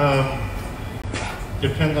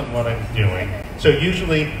 Depends on what I'm doing. So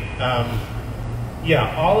usually,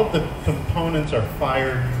 all of the components are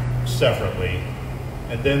fired separately,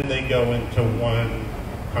 and then they go into one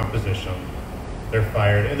composition. They're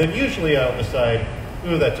fired, and then usually I'll decide,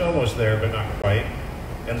 ooh, that's almost there, but not quite.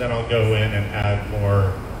 And then I'll go in and add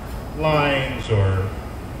more lines or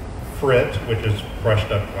frit, which is brushed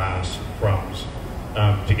up glass crumbs,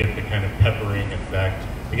 to get the kind of peppering effect,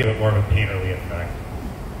 to give it more of a painterly effect.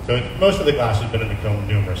 So most of the glass has been in the kiln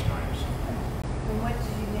numerous times. And what did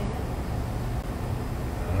you name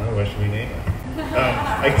it? What should we name it?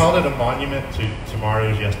 I called it a monument to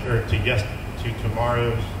tomorrow's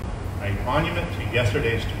a monument to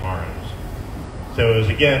yesterday's tomorrows. So it was,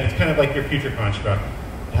 again, it's kind of like your future construct.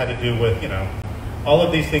 It had to do with, all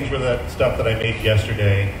of these things were that stuff that I made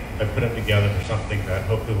yesterday. I put them together for something that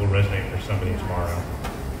hopefully will resonate for somebody tomorrow.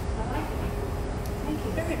 I like it. Thank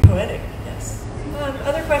you. Very poetic, yes.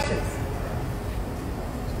 Other questions?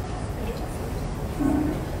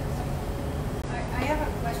 I have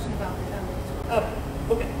a question about the Oh,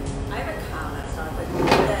 okay. I have a comment on it, but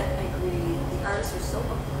that I agree. The artists are so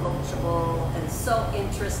approachable and so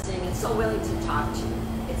interesting and so willing to talk to you.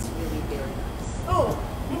 It's really very nice. Oh,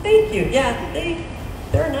 thank you. Yeah,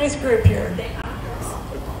 they're a nice group here. They are.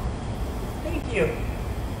 Thank you.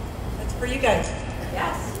 That's for you guys.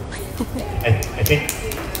 Yes. I think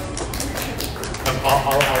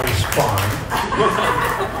I'll respond,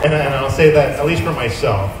 and I'll say that, at least for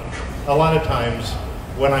myself, a lot of times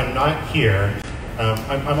when I'm not here,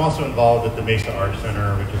 I'm also involved at the Mesa Art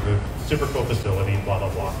Center, which is a super cool facility, blah, blah,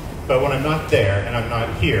 blah. But when I'm not there and I'm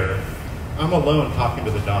not here, I'm alone talking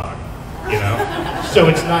to the dog, So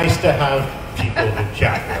it's nice to have people to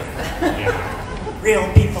chat with, Real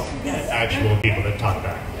people. Yes. Actual people that talk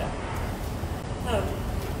back.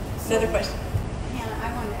 Another question. Hannah,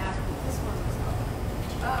 I wanted to ask you, this one was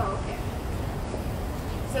Oh, okay.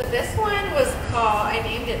 So this one was called, I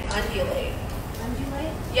named it Undulate.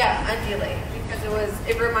 undulate? Yeah, Undulate, because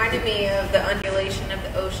it reminded me of the undulation of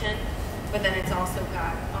the ocean, but then it's also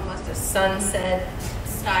got almost a sunset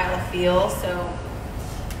style feel. So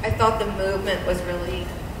I thought the movement was really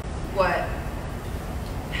what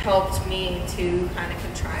helped me to kind of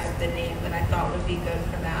contrive the name that I thought would be good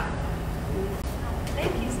for that.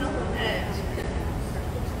 Thank you so much.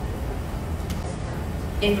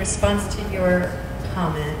 In response to your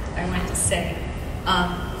comment, I want to say,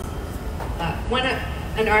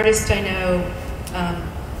 an artist I know,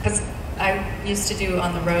 because I used to do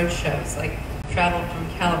on the road shows, like travel from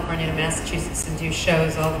California to Massachusetts and do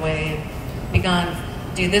shows all the way, and be gone,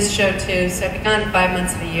 do this show too, so I'd be gone 5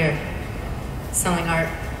 months of the year, selling art,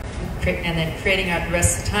 and then creating art the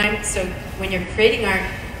rest of the time. So when you're creating art,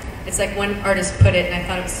 it's like one artist put it, and I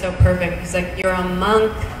thought it was so perfect. It's like you're a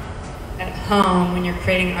monk at home when you're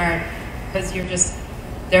creating art, because you're just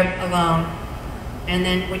there alone. And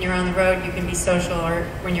then when you're on the road, you can be social, or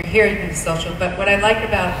when you're here, you can be social. But what I like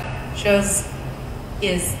about shows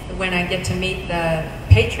is when I get to meet the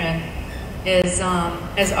patron is,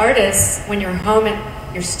 as artists, when you're home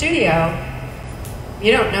at your studio,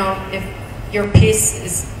 you don't know if your piece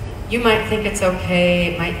is, you might think it's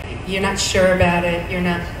okay, you're not sure about it,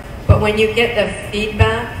 but when you get the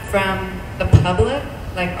feedback from the public,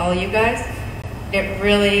 like all you guys, it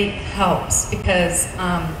really helps because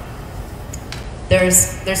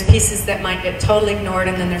there's pieces that might get totally ignored,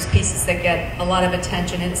 and then there's pieces that get a lot of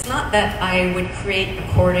attention. And it's not that I would create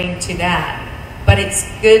according to that, but it's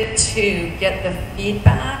good to get the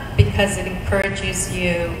feedback because it encourages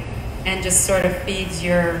you and just sort of feeds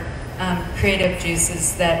your creative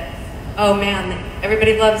juices that, oh man,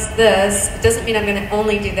 everybody loves this. It doesn't mean I'm going to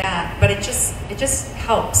only do that, but it just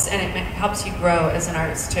helps, and it helps you grow as an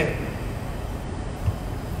artist too.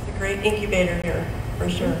 It's a great incubator here, for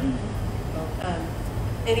sure.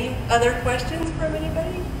 Any other questions from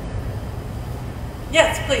anybody?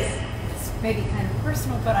 Yes, please. It's maybe kind of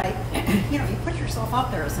personal, but you put yourself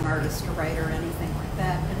out there as an artist or writer or anything like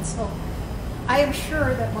that, and so I am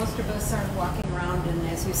sure that most of us are walking around and,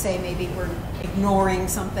 as you say, maybe we're ignoring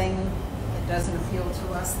something that doesn't appeal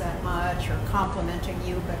to us that much or complimenting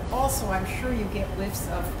you, but also I'm sure you get whiffs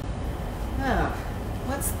of, oh,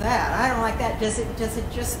 what's that? I don't like that. Does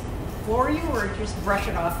it just floor you, or just brush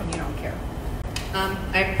it off and you don't care?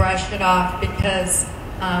 I brush it off because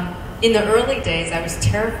in the early days I was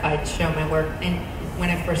terrified to show my work, and when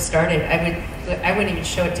I first started I wouldn't even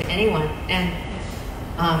show it to anyone, and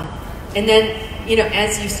then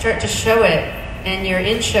as you start to show it and you're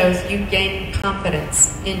in shows, you gain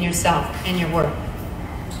confidence in yourself and your work.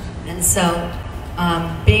 And so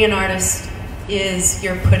being an artist is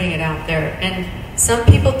you're putting it out there. And some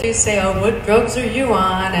people do say, oh, what drugs are you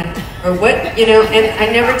on? Or what, and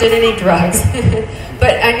I never did any drugs.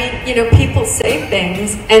 But I mean, people say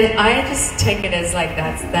things, and I just take it as like,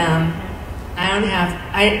 that's them.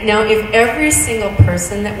 Now if every single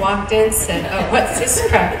person that walked in said, oh, what's this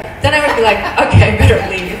crap? Then I would be like, okay, I better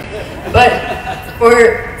leave. But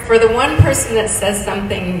for the one person that says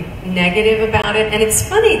something negative about it, and it's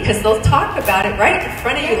funny because they'll talk about it right in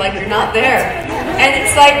front of you like you're not there. And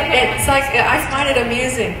it's like I find it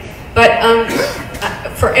amusing. But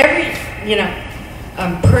for every,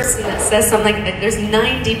 person that says something, there's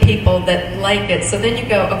 90 people that like it. So then you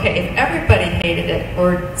go, okay, if everybody hated it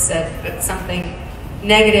or said something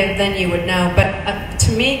negative, then you would know. But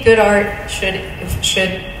to me, good art should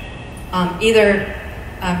either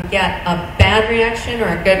get a bad reaction or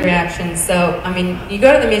a good reaction. So, I mean, you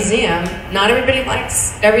go to the museum, not everybody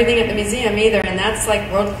likes everything at the museum either, and that's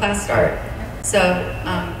like world-class art.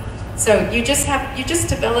 So you just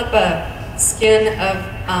develop a skin of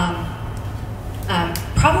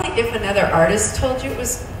probably if another artist told you it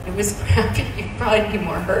was crappy, you'd probably be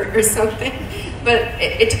more hurt or something. But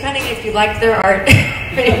it depending if you like their art,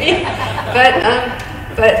 maybe.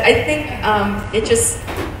 But I think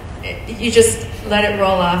you just let it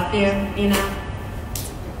roll off you,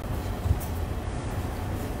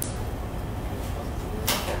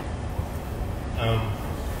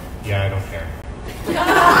 Yeah, I don't care.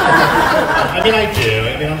 I mean, I do.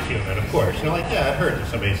 I mean, I'm human, of course. Like, yeah, it hurts if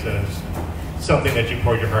somebody says something that you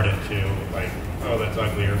poured your heart into, like, oh, that's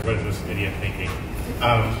ugly, or what is this idiot thinking?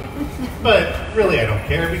 But really, I don't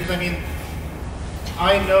care, because, I mean,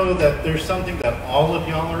 I know that there's something that all of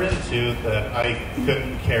y'all are into that I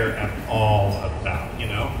couldn't care at all about,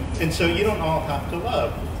 And so you don't all have to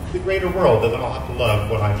love. The greater world doesn't all have to love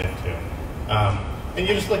what I'm into. And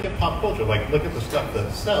you just look at pop culture, like look at the stuff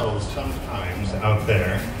that sells sometimes out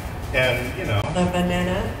there, and The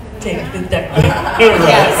banana, take the deck. right?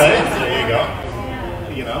 There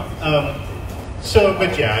you go. So,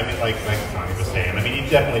 but yeah, I mean, like Sonny was saying, I mean, you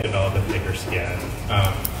definitely develop a thicker skin.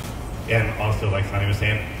 And also, like Sonny was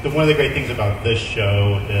saying, one of the great things about this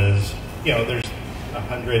show is, there's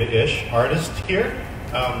 100-ish artists here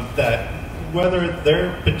that whether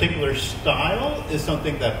their particular style is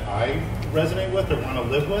something that I resonate with or want to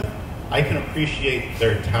live with, I can appreciate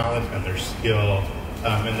their talent and their skill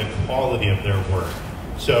and the quality of their work.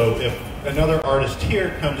 So if another artist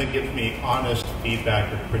here comes and gives me honest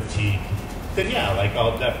feedback or critique, then yeah, like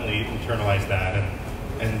I'll definitely internalize that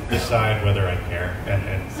and decide whether I care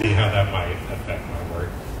and see how that might affect my work.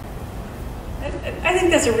 I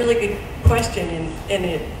think that's a really good question, and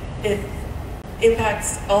it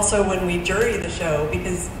impacts also when we jury the show,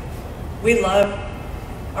 because we love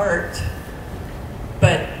art,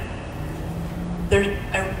 but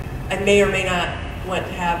I may or may not want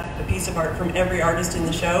to have a piece of art from every artist in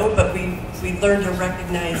the show, but we learn to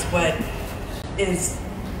recognize what is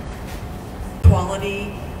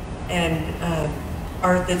quality and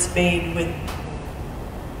art that's made with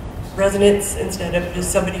resonance instead of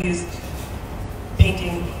just somebody who's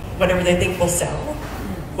painting whatever they think will sell.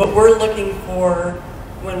 What we're looking for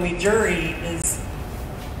when we jury is,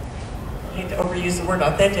 hate to overuse the word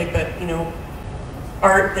authentic, but you know,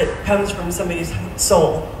 art that comes from somebody's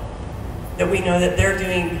soul, that we know that they're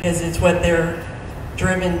doing because it's what they're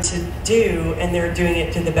driven to do, and they're doing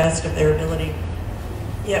it to the best of their ability.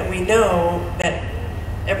 Yet we know that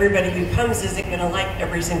everybody who comes isn't going to like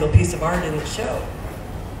every single piece of art in the show.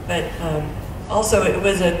 But also it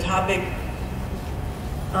was a topic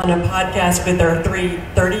on a podcast with our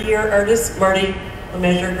 30-year artists, Marty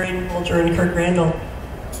LeMessurier, Graydon Folger, and Kirk Randall.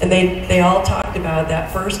 And they all talked about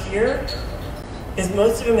that first year, because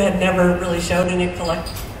most of them had never really showed in a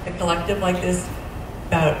collective like this,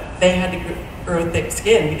 about they had to grow thick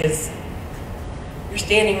skin because you're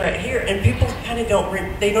standing right here and people kind of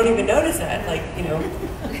they don't even notice that, like, you know,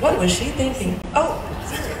 what was she thinking? Oh,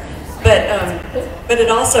 but it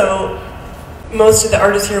also, most of the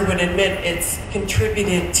artists here would admit it's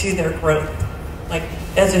contributed to their growth, like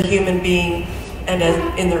as a human being and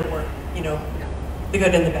in their work, you know, the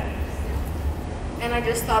good and the bad. And I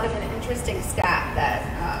just thought of an interesting stat that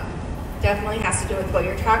definitely has to do with what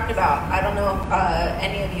you're talking about. I don't know if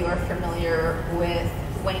any of you are familiar with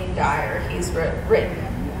Wayne Dyer. He's written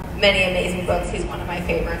many amazing books. He's one of my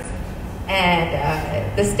favorites.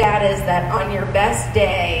 And the stat is that on your best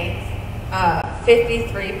day,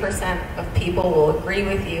 53% of people will agree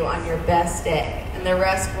with you on your best day, and the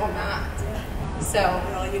rest will not. So,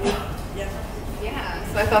 yeah,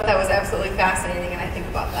 so I thought that was absolutely fascinating, and I think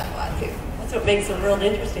about that a lot too. That's what makes the world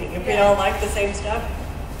interesting. If we all like the same stuff,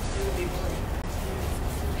 it would be boring.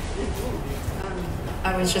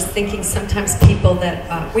 I was just thinking sometimes people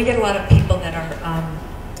that, we get a lot of people that are,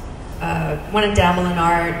 want to dabble in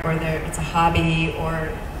art, or it's a hobby,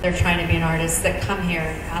 or they're trying to be an artist, that come here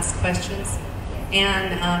and ask questions.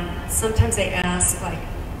 And sometimes they ask, like,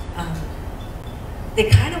 they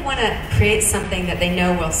kind of want to create something that they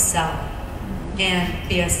know will sell and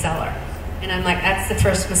be a seller. And I'm like, that's the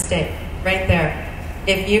first mistake, right there.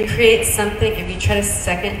 If you create something, if you try to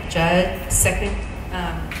second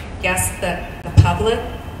guess the public,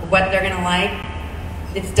 what they're going to like,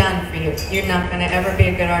 it's done for you. You're not going to ever be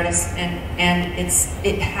a good artist, and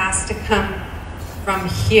it has to come from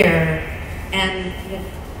here. And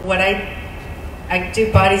what I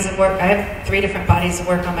do bodies of work. I have 3 different bodies of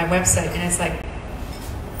work on my website, and it's like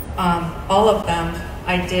all of them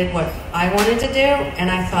I did what I wanted to do, and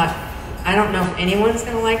I thought, I don't know if anyone's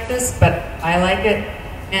going to like this, but I like it,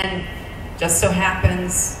 and just so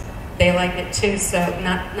happens they like it too. So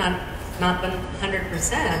not the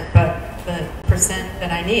 100%, but the percent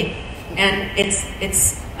that I need. And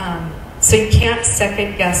it's so you can't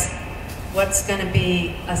second guess what's going to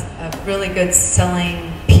be a really good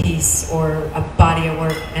selling piece or a body of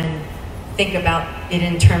work and think about it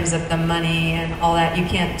in terms of the money and all that. You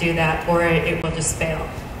can't do that, or it will just fail.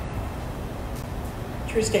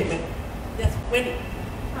 True statement. Yes, Wendy.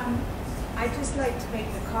 I'd just like to make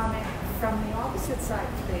a comment from the opposite side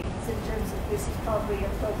of things, in terms of this is probably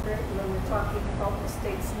appropriate where we're talking about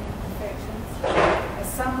mistakes and imperfections. As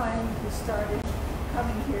someone who started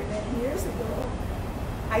coming here many years ago,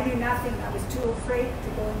 I knew nothing. I was too afraid to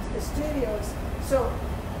go into the studios. So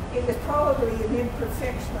it was probably an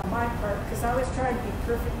imperfection on my part, because I was trying to be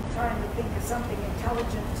perfect and trying to think of something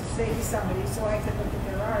intelligent to say to somebody so I could look at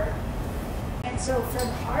their art. And so from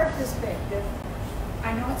our perspective,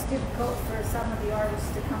 I know it's difficult for some of the artists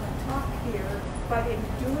to come and talk here, but in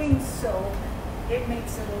doing so, it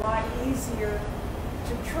makes it a lot easier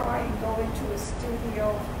to try and go into a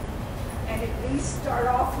studio and at least start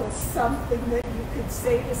off with something that you could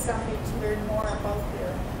say to somebody to learn more about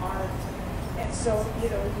their art. And so, you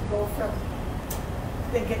know, you go from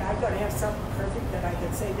thinking, I've got to have something perfect that I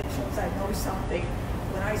can say that shows I know something,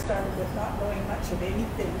 when I started with not knowing much of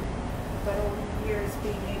anything, but over the years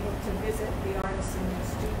being able to visit the artists in the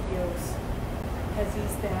studios has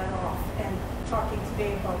eased that off. And talking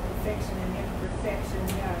today about perfection and imperfection,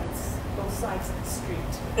 yeah, it's both sides of the street.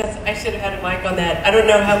 I should have had a mic on that. I don't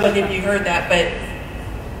know how many of you heard that, but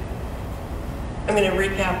I'm going to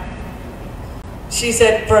recap. She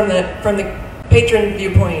said from the patron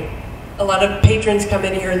viewpoint, a lot of patrons come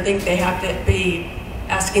in here and think they have to be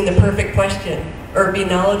asking the perfect question or be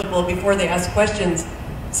knowledgeable before they ask questions.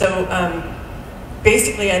 So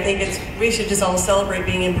basically, I think we should just all celebrate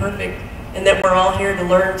being imperfect, and that we're all here to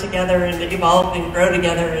learn together and to evolve and grow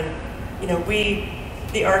together. And you know,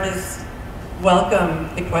 the artists, welcome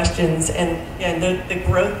the questions, and the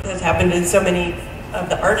growth has happened in so many of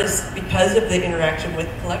the artists because of the interaction with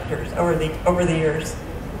collectors over the years.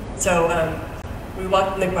 So we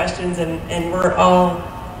welcome the questions, and we're all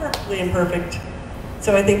perfectly imperfect.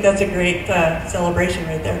 So I think that's a great celebration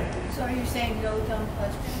right there. So are you saying no dumb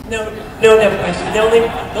questions? No dumb question. The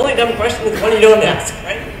only dumb question is the one you don't ask,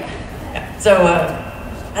 right? Yeah. So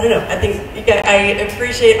I don't know. I think you guys, I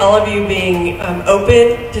appreciate all of you being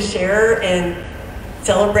open to share and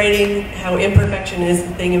celebrating how imperfection is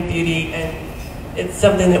the thing of beauty, and it's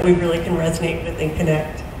something that we really can resonate with and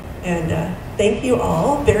connect. And thank you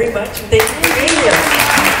all very much. And thank you for being here.